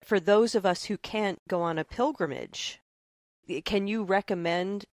 For those of us who can't go on a pilgrimage, can you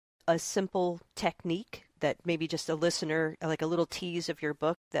recommend a simple technique that maybe just a listener, like a little tease of your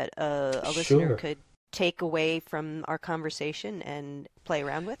book, that a listener Sure. could take away from our conversation and play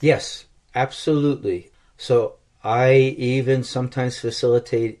around with? Yes, absolutely. So I even sometimes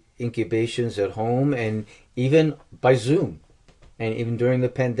facilitate incubations at home and even by Zoom. And even during the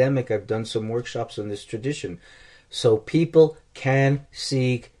pandemic, I've done some workshops on this tradition. So people can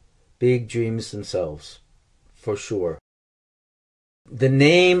seek big dreams themselves, for sure. The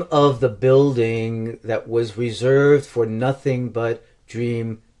name of the building that was reserved for nothing but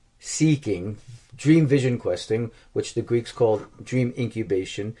dream seeking, dream vision questing, which the Greeks called dream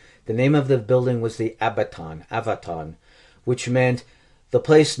incubation, the name of the building was the Avaton, which meant the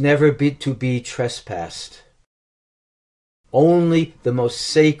place never to be trespassed. Only the most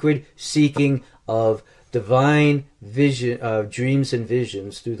sacred seeking of divine vision, dreams and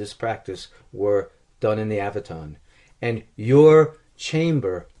visions through this practice were done in the Avaton. And your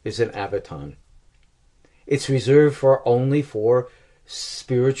chamber is an Avaton. It's reserved only for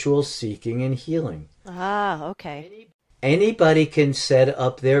spiritual seeking and healing. Ah, okay. Anybody can set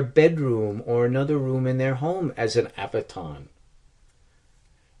up their bedroom or another room in their home as an avatar,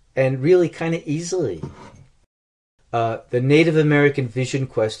 and really kind of easily. The Native American vision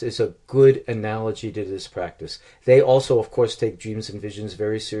quest is a good analogy to this practice. They also, of course, take dreams and visions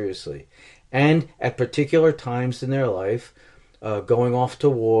very seriously. And at particular times in their life, going off to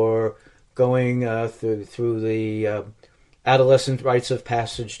war, going through the adolescent rites of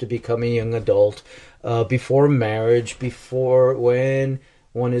passage to become a young adult, before marriage, before when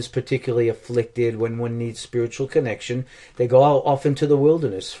one is particularly afflicted, when one needs spiritual connection, they go out off into the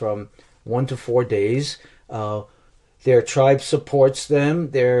wilderness from 1 to 4 days. Their tribe supports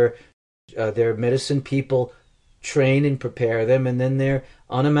them. Their medicine people train and prepare them, and then they're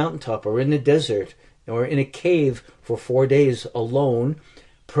on a mountaintop or in the desert or in a cave for 4 days alone,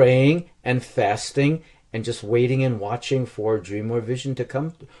 praying and fasting and just waiting and watching for a dream or vision to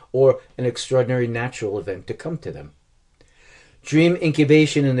come, or an extraordinary natural event to come to them. Dream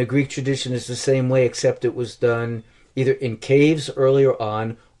incubation in the Greek tradition is the same way, except it was done either in caves earlier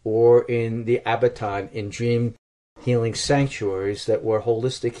on or in the Abaton, in dream healing sanctuaries that were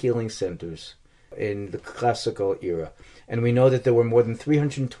holistic healing centers in the classical era. And we know that there were more than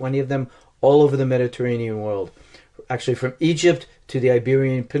 320 of them all over the Mediterranean world, actually from Egypt to the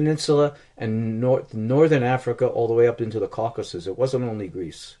Iberian Peninsula and northern Africa all the way up into the Caucasus. It wasn't only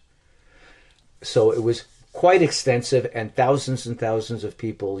Greece. So it was quite extensive, and thousands of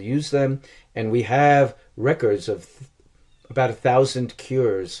people used them, and we have records of about 1,000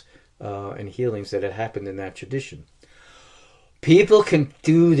 cures and healings that had happened in that tradition. People can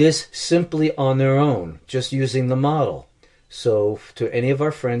do this simply on their own, just using the model. So to any of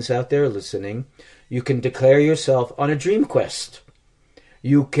our friends out there listening, you can declare yourself on a dream quest.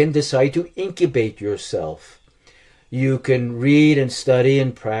 You can decide to incubate yourself. You can read and study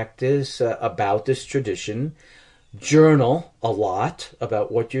and practice about this tradition. Journal a lot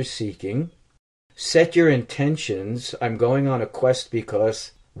about what you're seeking. Set your intentions. I'm going on a quest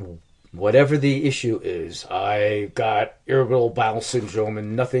because whatever the issue is, I got irritable bowel syndrome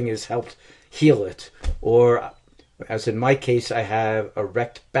and nothing has helped heal it. Or, as in my case, I have a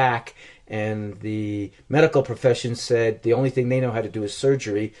wrecked back and the medical profession said the only thing they know how to do is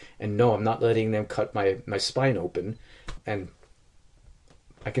surgery, and no, I'm not letting them cut my spine open. And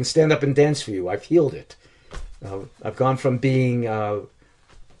I can stand up and dance for you. I've healed it. I've gone from being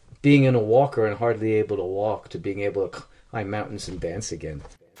in a walker and hardly able to walk to being able to climb mountains and dance again.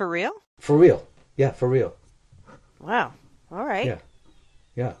 For real? For real. Yeah, for real. Wow. All right. Yeah.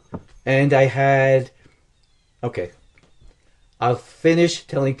 Yeah. And I had... Okay. I'll finish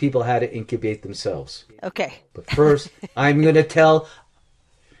telling people how to incubate themselves. Okay. But first, I'm going to tell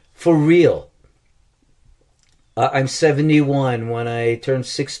for real. I'm 71. When I turned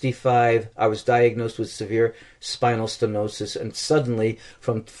 65, I was diagnosed with severe spinal stenosis, and suddenly,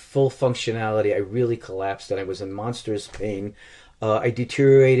 from full functionality, I really collapsed and I was in monstrous pain. I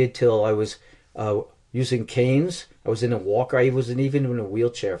deteriorated till I was using canes. I was in a walker. I wasn't even in a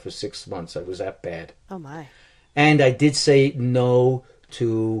wheelchair for 6 months. I was that bad. Oh, my. And I did say no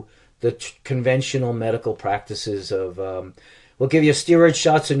to the conventional medical practices of, we'll give you steroid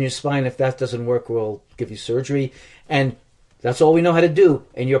shots in your spine. If that doesn't work, we'll give you surgery. And that's all we know how to do.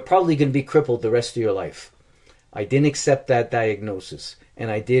 And you're probably going to be crippled the rest of your life. I didn't accept that diagnosis.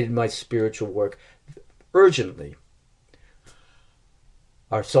 And I did my spiritual work urgently.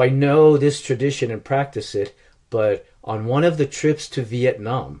 So I know this tradition and practice it. But on one of the trips to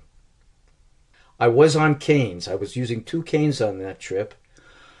Vietnam, I was on canes. I was using 2 canes on that trip.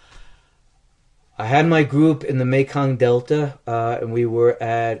 I had my group in the Mekong Delta, and we were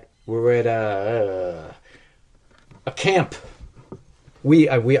at a camp.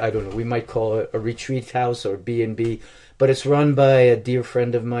 I don't know. We might call it a retreat house or B&B, but it's run by a dear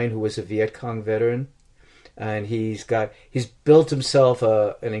friend of mine who was a Viet Cong veteran, and he's built himself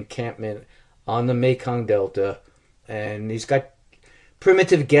an encampment on the Mekong Delta, and he's got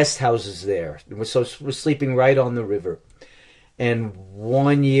primitive guest houses there. So we're sleeping right on the river. And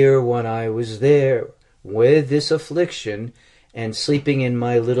one year when I was there with this affliction and sleeping in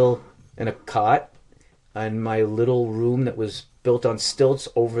a cot in my little room that was built on stilts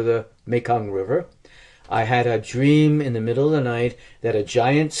over the Mekong River, I had a dream in the middle of the night that a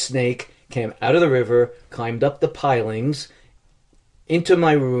giant snake came out of the river, climbed up the pilings, into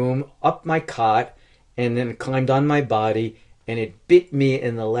my room, up my cot, and then climbed on my body, and it bit me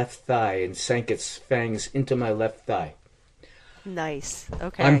in the left thigh and sank its fangs into my left thigh. Nice.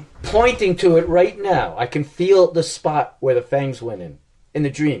 Okay. I'm pointing to it right now. I can feel the spot where the fangs went in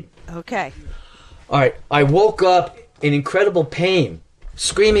the dream. Okay. All right. I woke up in incredible pain,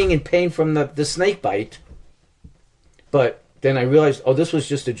 screaming in pain from the snake bite. But then I realized, oh, this was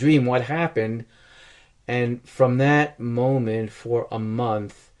just a dream. What happened? And from that moment, for a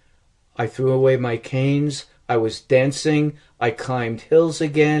month, I threw away my canes. I was dancing. I climbed hills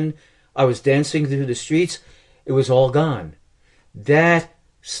again. I was dancing through the streets. It was all gone. That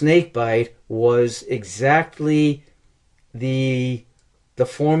snake bite was exactly the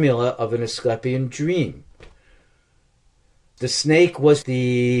formula of an Asclepian dream. The snake was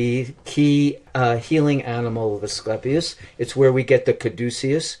the key healing animal of Asclepius. It's where we get the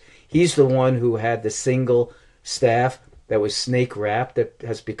caduceus. He's the one who had the single staff that was snake wrapped that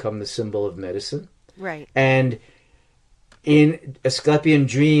has become the symbol of medicine. Right. And in Asclepian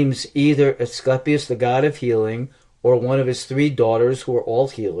dreams, either Asclepius, the god of healing, or one of his three daughters, who are all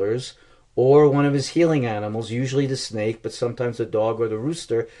healers, or one of his healing animals, usually the snake, but sometimes the dog or the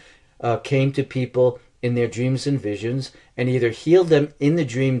rooster, came to people in their dreams and visions and either healed them in the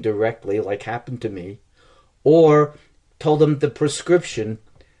dream directly, like happened to me, or told them the prescription,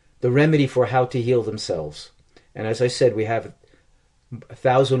 the remedy for how to heal themselves. And as I said, we have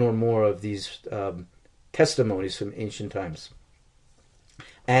 1,000 or more of these testimonies from ancient times.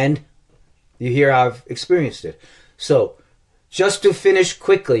 And you hear how I've experienced it. So, just to finish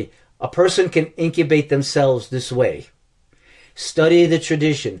quickly, a person can incubate themselves this way. Study the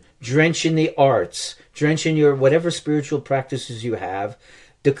tradition, drench in the arts, drench in your whatever spiritual practices you have,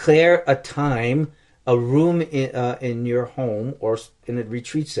 declare a time, a room in your home or in a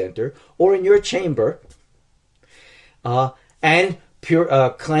retreat center or in your chamber, and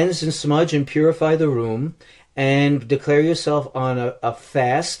cleanse and smudge and purify the room, and declare yourself on a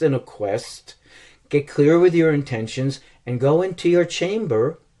fast and a quest. Get clear with your intentions and go into your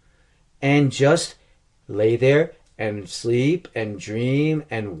chamber and just lay there and sleep and dream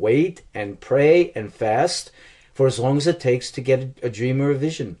and wait and pray and fast for as long as it takes to get a dream or a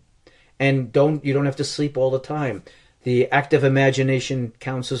vision. And you don't have to sleep all the time. The active imagination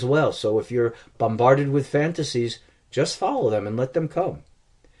counts as well. So if you're bombarded with fantasies, just follow them and let them come.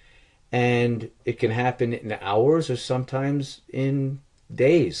 And it can happen in hours or sometimes in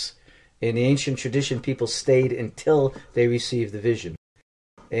days. In the ancient tradition, people stayed until they received the vision.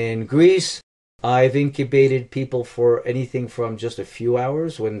 In Greece, I've incubated people for anything from just a few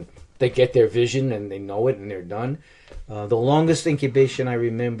hours when they get their vision and they know it and they're done. The longest incubation I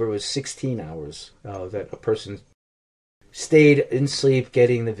remember was 16 hours that a person stayed in sleep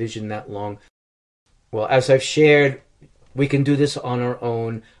getting the vision that long. Well, as I've shared, we can do this on our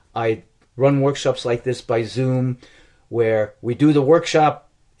own. I run workshops like this by Zoom where we do the workshop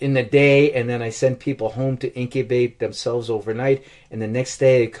in the day and then I send people home to incubate themselves overnight, and the next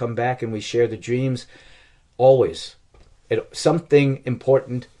day they come back and we share the dreams. Always. Something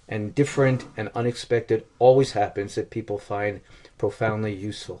important and different and unexpected always happens that people find profoundly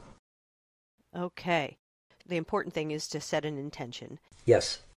useful. Okay. The important thing is to set an intention.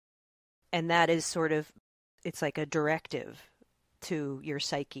 Yes. And that is it's like a directive to your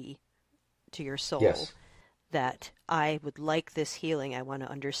psyche, to your soul. Yes. That I would like this healing. I want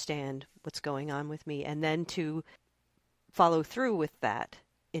to understand what's going on with me. And then to follow through with that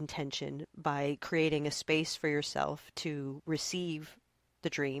intention by creating a space for yourself to receive the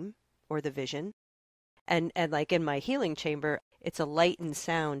dream or the vision. And like in my healing chamber, it's a light and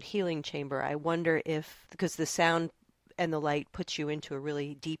sound healing chamber. I wonder if, because the sound and the light puts you into a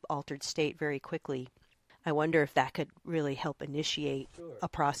really deep altered state very quickly, I wonder if that could really help initiate a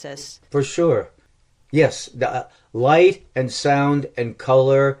process. For sure. Yes, the light and sound and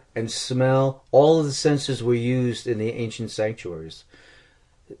color and smell, all of the senses were used in the ancient sanctuaries.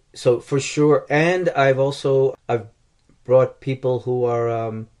 So for sure. And I've brought people who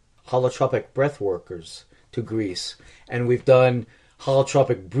are holotropic breath workers to Greece. And we've done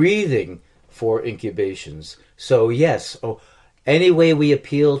holotropic breathing for incubations. So yes, any way we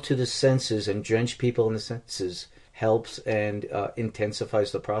appeal to the senses and drench people in the senses helps and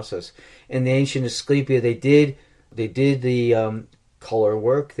intensifies the process. In the ancient Asclepia, they did the color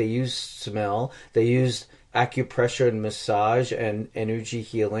work. They used smell. They used acupressure and massage and energy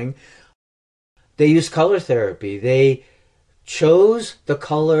healing. They used color therapy. They chose the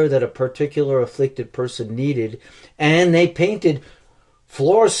color that a particular afflicted person needed, and they painted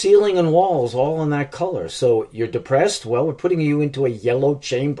floor, ceiling, and walls all in that color. So you're depressed? Well, we're putting you into a yellow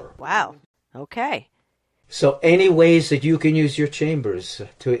chamber. Wow. Okay. So any ways that you can use your chambers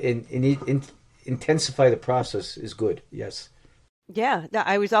to intensify the process is good, yes. Yeah,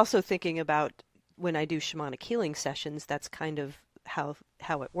 I was also thinking about when I do shamanic healing sessions, that's kind of how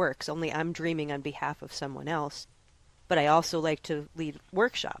it works, only I'm dreaming on behalf of someone else. But I also like to lead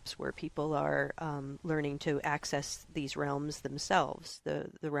workshops where people are learning to access these realms themselves, the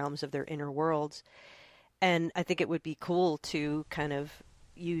realms of their inner worlds. And I think it would be cool to kind of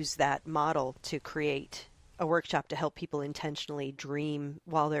use that model to create a workshop to help people intentionally dream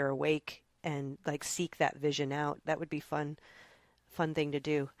while they're awake and like seek that vision out. That would be fun thing to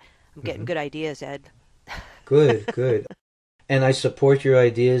do. I'm getting Hmm. good ideas, Ed. Good, good. And I support your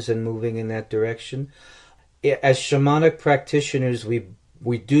ideas and moving in that direction. As shamanic practitioners,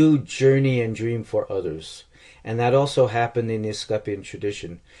 we do journey and dream for others. And that also happened in the Asclepian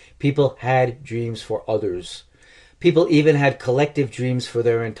tradition. People had dreams for others. People even had collective dreams for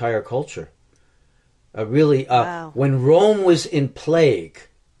their entire culture. Wow. When Rome was in plague,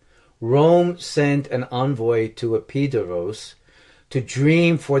 Rome sent an envoy to Epidaurus to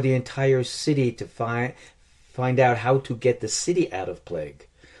dream for the entire city to find out how to get the city out of plague.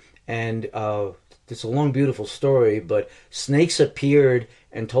 And it's a long, beautiful story, but snakes appeared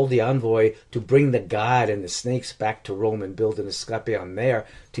and told the envoy to bring the god and the snakes back to Rome and build an Asclepion there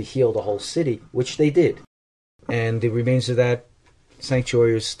to heal the whole city, which they did. And the remains of that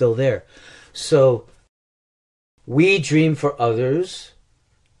sanctuary is still there. So we dream for others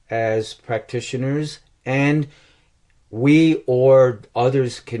as practitioners, and we or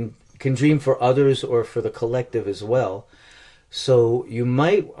others can dream for others or for the collective as well. So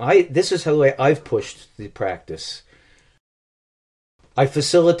this is how I've pushed the practice. I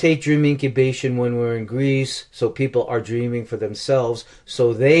facilitate dream incubation when we're in Greece, so people are dreaming for themselves,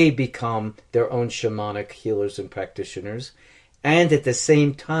 so they become their own shamanic healers and practitioners. And at the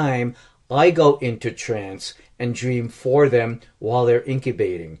same time, I go into trance and dream for them while they're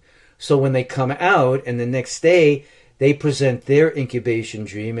incubating. So when they come out and the next day they present their incubation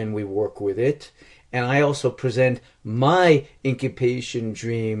dream and we work with it, and I also present my incubation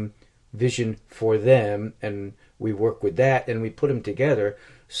dream vision for them, and we work with that, and we put them together.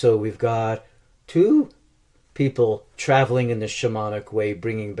 So we've got two people traveling in the shamanic way,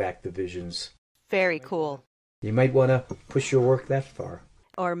 bringing back the visions. Very cool. You might want to push your work that far.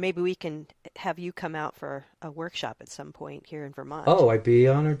 Or maybe we can have you come out for a workshop at some point here in Vermont. Oh, I'd be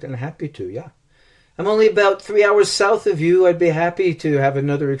honored and happy to, yeah. I'm only about 3 hours south of you. I'd be happy to have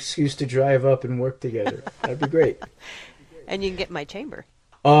another excuse to drive up and work together. That'd be great. And you can get my chamber.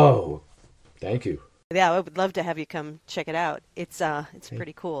 Oh, thank you. Yeah, I would love to have you come check it out. It's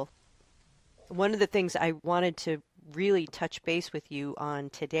pretty cool. One of the things I wanted to really touch base with you on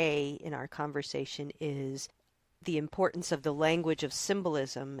today in our conversation is the importance of the language of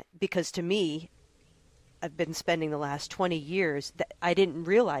symbolism, because to me, I've been spending the last 20 years that I didn't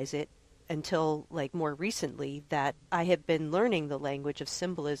realize it until like more recently that I have been learning the language of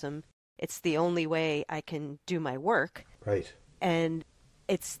symbolism. It's the only way I can do my work. Right. And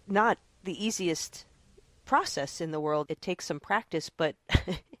it's not the easiest process in the world. It takes some practice, but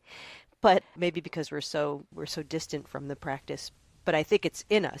but maybe because we're so distant from the practice. But I think it's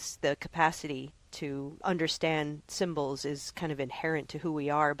in us. The capacity to understand symbols is kind of inherent to who we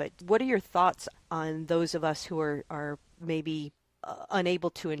are. But what are your thoughts on those of us who are maybe unable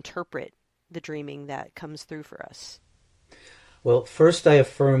to interpret the dreaming that comes through for us? Well, first I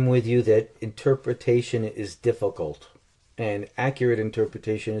affirm with you that interpretation is difficult, and accurate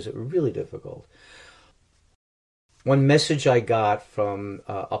interpretation is really difficult. One message I got from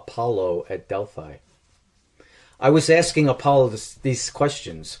Apollo at Delphi, I was asking Apollo these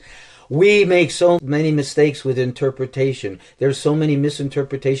questions. We make so many mistakes with interpretation. There's so many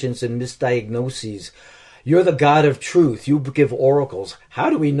misinterpretations and misdiagnoses. You're the God of truth. You give oracles. How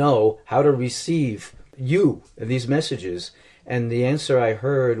do we know how to receive you and these messages? And the answer I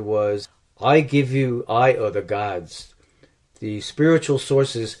heard was, I or the gods, the spiritual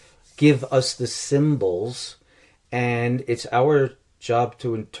sources give us the symbols, and it's our job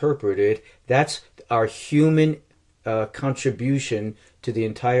to interpret it. That's our human contribution to the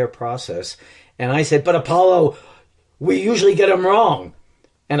entire process. And I said, but Apollo, we usually get them wrong.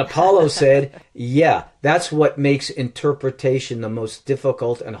 And Apollo said, yeah, that's what makes interpretation the most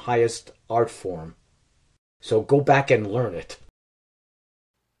difficult and highest art form. So go back and learn it.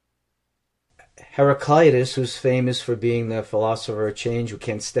 Heraclitus, who's famous for being the philosopher of change who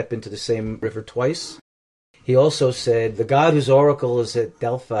can't step into the same river twice, he also said, the God whose oracle is at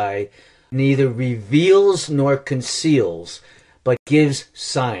Delphi neither reveals nor conceals, but gives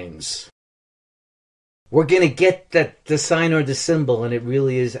signs. We're going to get the sign or the symbol, and it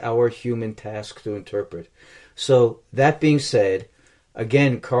really is our human task to interpret. So that being said,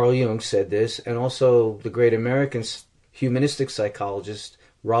 again, Carl Jung said this, and also the great American humanistic psychologist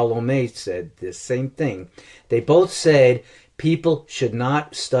Rollo May said the same thing. They both said people should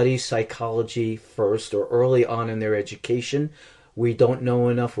not study psychology first or early on in their education. We don't know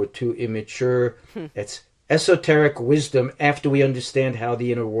enough. We're too immature. It's esoteric wisdom after we understand how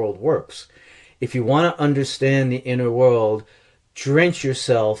the inner world works. if you want to understand the inner world, drench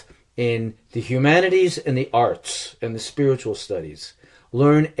yourself in the humanities and the arts and the spiritual studies.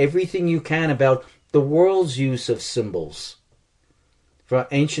 Learn everything you can about the world's use of symbols. From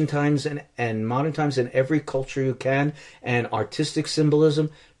ancient times and modern times, in every culture you can, and artistic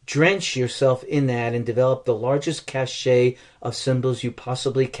symbolism, drench yourself in that and develop the largest cachet of symbols you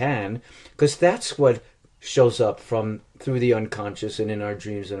possibly can, because that's what shows up through the unconscious and in our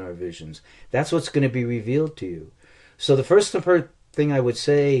dreams and our visions. That's what's going to be revealed to you. So the first thing I would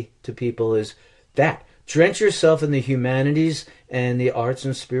say to people is that drench yourself in the humanities and the arts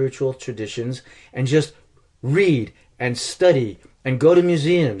and spiritual traditions, and just read and study and go to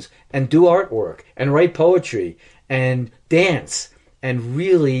museums and do artwork and write poetry and dance and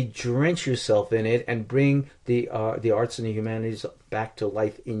really drench yourself in it and bring the arts and the humanities back to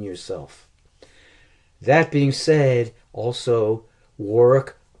life in yourself. That being said, also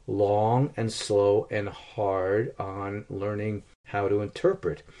work long and slow and hard on learning how to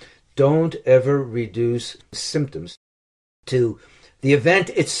interpret. Don't ever reduce symptoms to the event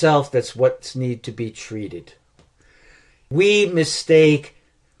itself. That's what needs to be treated. We mistake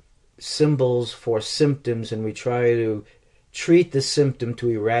symbols for symptoms, and we try to treat the symptom to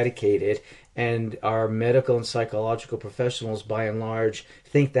eradicate it, and our medical and psychological professionals, by and large,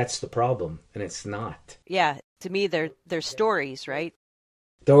 think that's the problem, and it's not. Yeah, to me, they're stories, right?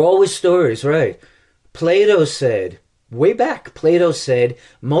 They're always stories, right? Plato said, way back,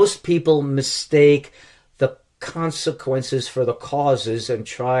 most people mistake the consequences for the causes and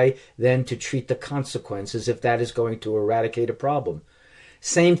try then to treat the consequences if that is going to eradicate a problem.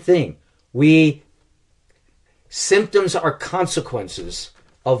 Same thing. Symptoms are consequences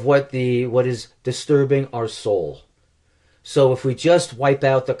of what is disturbing our soul. So if we just wipe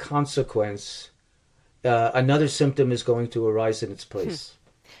out the consequence, another symptom is going to arise in its place.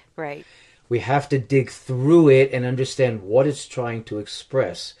 Right. We have to dig through it and understand what it's trying to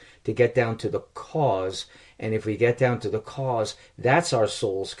express to get down to the cause. And if we get down to the cause, that's our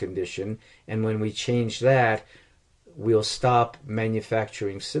soul's condition. And when we change that, we'll stop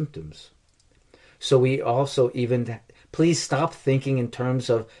manufacturing symptoms. So we also please stop thinking in terms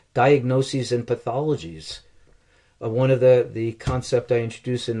of diagnoses and pathologies. One of the concept I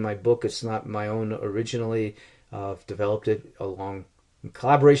introduce in my book, it's not my own originally, I've developed it in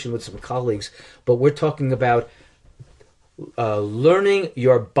collaboration with some colleagues, but we're talking about learning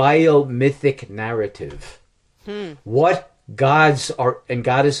your biomythic narrative. What gods and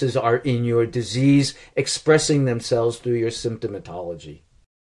goddesses are in your disease expressing themselves through your symptomatology.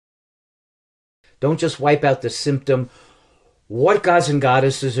 Don't just wipe out the symptom. What gods and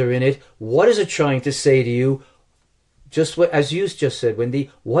goddesses are in it? What is it trying to say to you? Just what, as you just said,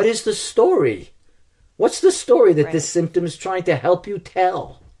 Wendy, what is the story? What's the story that this symptom is trying to help you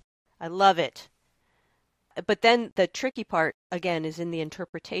tell? I love it. But then the tricky part, again, is in the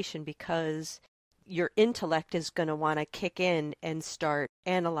interpretation, because your intellect is going to want to kick in and start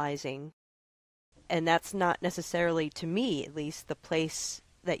analyzing. And that's not necessarily, to me at least, the place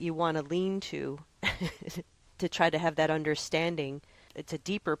that you want to lean to to try to have that understanding. It's a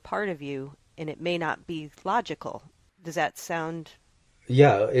deeper part of you, and it may not be logical. Does that sound...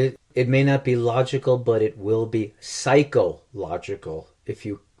 Yeah, it may not be logical, but it will be psychological if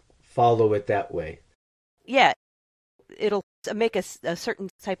you follow it that way. Yeah, it'll make a certain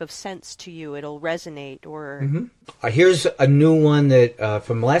type of sense to you. It'll resonate, or... Here's a new one that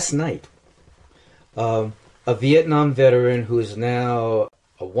from last night. A Vietnam veteran who is now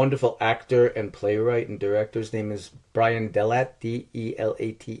a wonderful actor and playwright and director. His name is Brian Delate,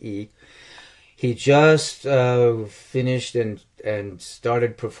 Delate. He just finished and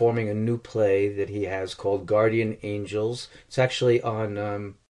started performing a new play that he has called Guardian Angels. It's actually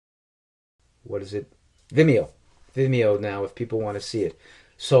on, Vimeo now, if people want to see it.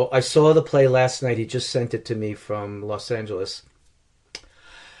 So I saw the play last night. He just sent it to me from Los Angeles.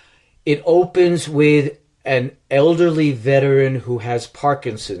 It opens with an elderly veteran who has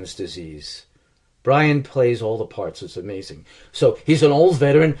Parkinson's disease. Brian plays all the parts. It's amazing. So he's an old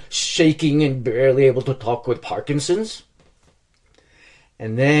veteran, shaking and barely able to talk with Parkinson's.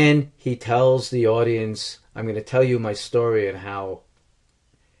 And then he tells the audience, I'm going to tell you my story and how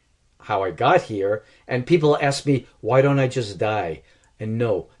I got here. And people ask me, why don't I just die? And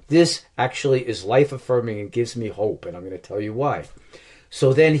no, this actually is life-affirming and gives me hope. And I'm going to tell you why.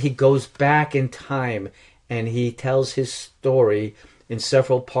 So then he goes back in time and he tells his story in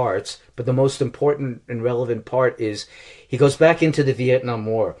several parts, but the most important and relevant part is he goes back into the Vietnam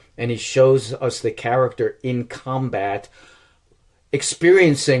War and he shows us the character in combat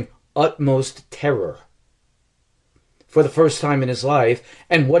experiencing utmost terror for the first time in his life.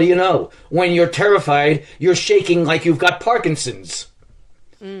 And what do you know? When you're terrified, you're shaking like you've got Parkinson's.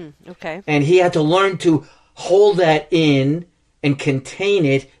 Okay. And he had to learn to hold that in and contain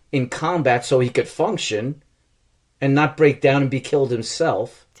it in combat so he could function and not break down and be killed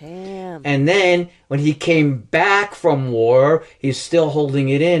himself. Damn. And then when he came back from war, he's still holding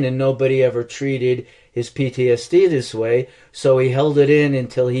it in, and nobody ever treated his PTSD this way. So he held it in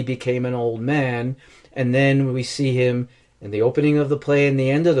until he became an old man. And then we see him in the opening of the play and the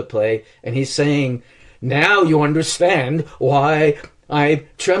end of the play, and he's saying, now you understand why I'm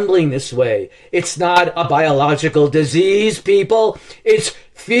trembling this way. It's not a biological disease, people. It's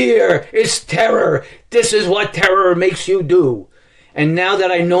fear. It's terror. This is what terror makes you do. And now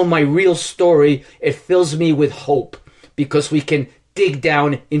that I know my real story, it fills me with hope, because we can dig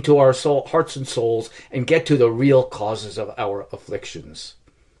down into our hearts and souls and get to the real causes of our afflictions.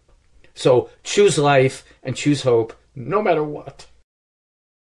 So choose life and choose hope, no matter what.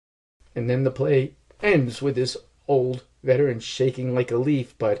 And then the play ends with this old veteran shaking like a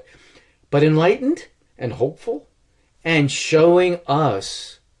leaf, but enlightened and hopeful, and showing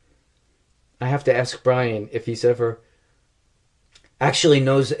us. I have to ask Brian if he's ever actually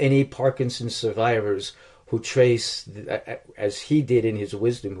knows any Parkinson's survivors who trace, as he did in his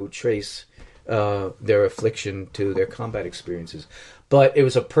wisdom, who trace their affliction to their combat experiences. But it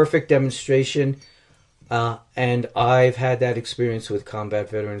was a perfect demonstration, and I've had that experience with combat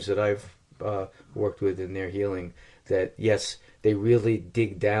veterans that I've worked with in their healing, that yes, they really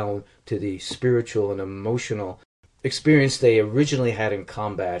dig down to the spiritual and emotional experience they originally had in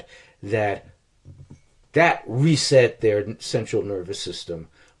combat, that reset their central nervous system.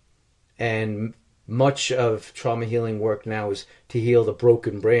 And much of trauma healing work now is to heal the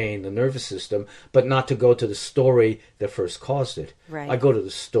broken brain, the nervous system, but not to go to the story that first caused it. Right. I go to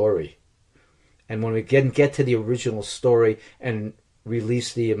the story. And when we get to the original story and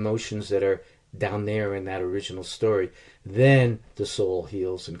release the emotions that are down there in that original story, then the soul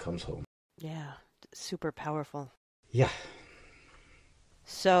heals and comes home. Yeah, super powerful. Yeah.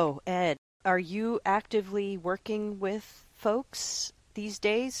 So, Ed, are you actively working with folks these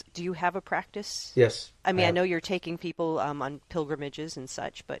days? Do you have a practice? Yes. I mean, I know you're taking people on pilgrimages and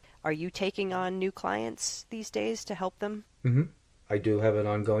such, but are you taking on new clients these days to help them? Mm-hmm. I do have an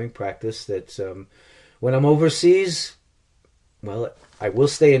ongoing practice that when I'm overseas, well, I will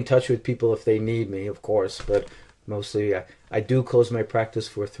stay in touch with people if they need me, of course, but mostly I do close my practice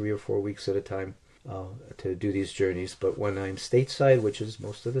for 3 or 4 weeks at a time to do these journeys. But when I'm stateside, which is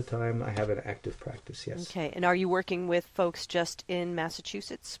most of the time, I have an active practice, yes. Okay. And are you working with folks just in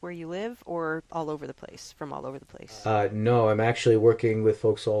Massachusetts where you live, or all over the place, from all over the place? No, I'm actually working with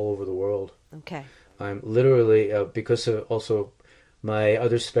folks all over the world. Okay. I'm literally, because of also my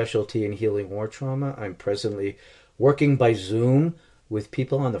other specialty in healing war trauma, I'm presently working by Zoom with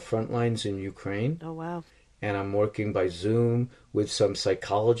people on the front lines in Ukraine. Oh, wow. And I'm working by Zoom with some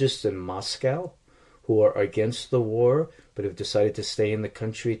psychologists in Moscow who are against the war but have decided to stay in the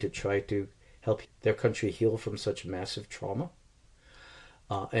country to try to help their country heal from such massive trauma.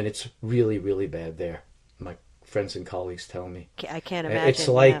 And it's really, really bad there. My friends and colleagues tell me. I can't imagine. It's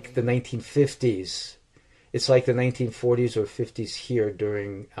like the 1950s. It's like the 1940s or 50s here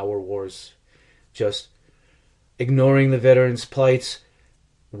during our wars. Just ignoring the veterans' plights,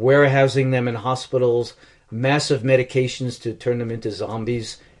 warehousing them in hospitals, massive medications to turn them into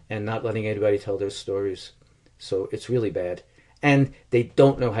zombies, and not letting anybody tell their stories. So it's really bad. And they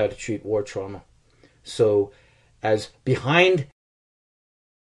don't know how to treat war trauma. So as behind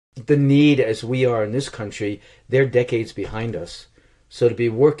the need as we are in this country, they're decades behind us. So to be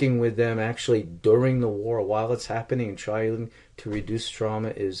working with them actually during the war while it's happening and trying to reduce trauma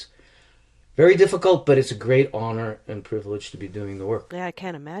is very difficult, but it's a great honor and privilege to be doing the work. Yeah, I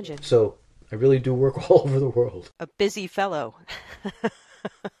can't imagine. So I really do work all over the world. A busy fellow.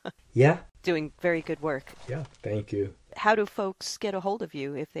 Yeah. Doing very good work. Yeah, thank you. How do folks get a hold of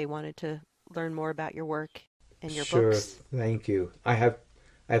you if they wanted to learn more about your work and your Sure, books? Thank you. I have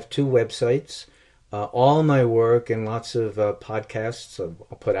 2 websites. All my work and lots of podcasts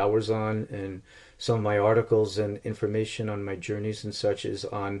I'll put hours on, and some of my articles and information on my journeys and such is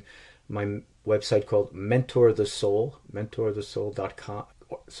on my website called Mentor the Soul, mentorthesoul.com.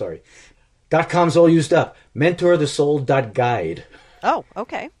 Sorry, .com's all used up. Mentorthesoul.guide. Oh,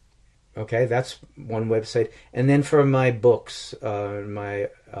 okay. Okay, that's one website. And then for my books, I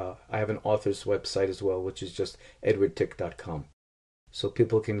have an author's website as well, which is just edwardtick.com. So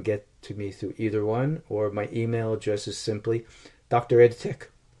people can get to me through either one, or my email address is simply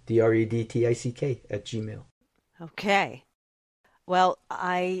dredtick, DREDTICK @gmail.com. Okay. Well,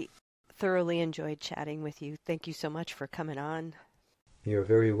 I thoroughly enjoyed chatting with you. Thank you so much for coming on. You're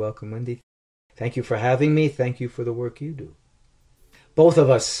very welcome, Wendy. Thank you for having me. Thank you for the work you do. Both of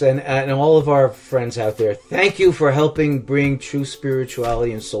us and all of our friends out there, thank you for helping bring true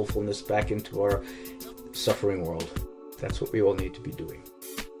spirituality and soulfulness back into our suffering world. That's what we all need to be doing.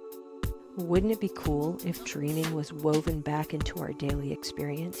 Wouldn't it be cool if dreaming was woven back into our daily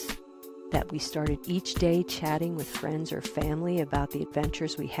experience? That we started each day chatting with friends or family about the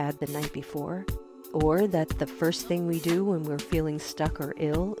adventures we had the night before? Or that the first thing we do when we're feeling stuck or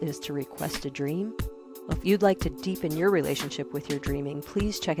ill is to request a dream? Well, if you'd like to deepen your relationship with your dreaming,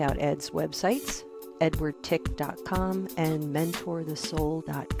 please check out Ed's websites, edwardtick.com and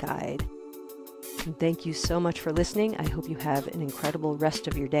mentorthesoul.guide. And thank you so much for listening. I hope you have an incredible rest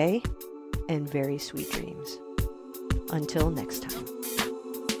of your day and very sweet dreams. Until next time.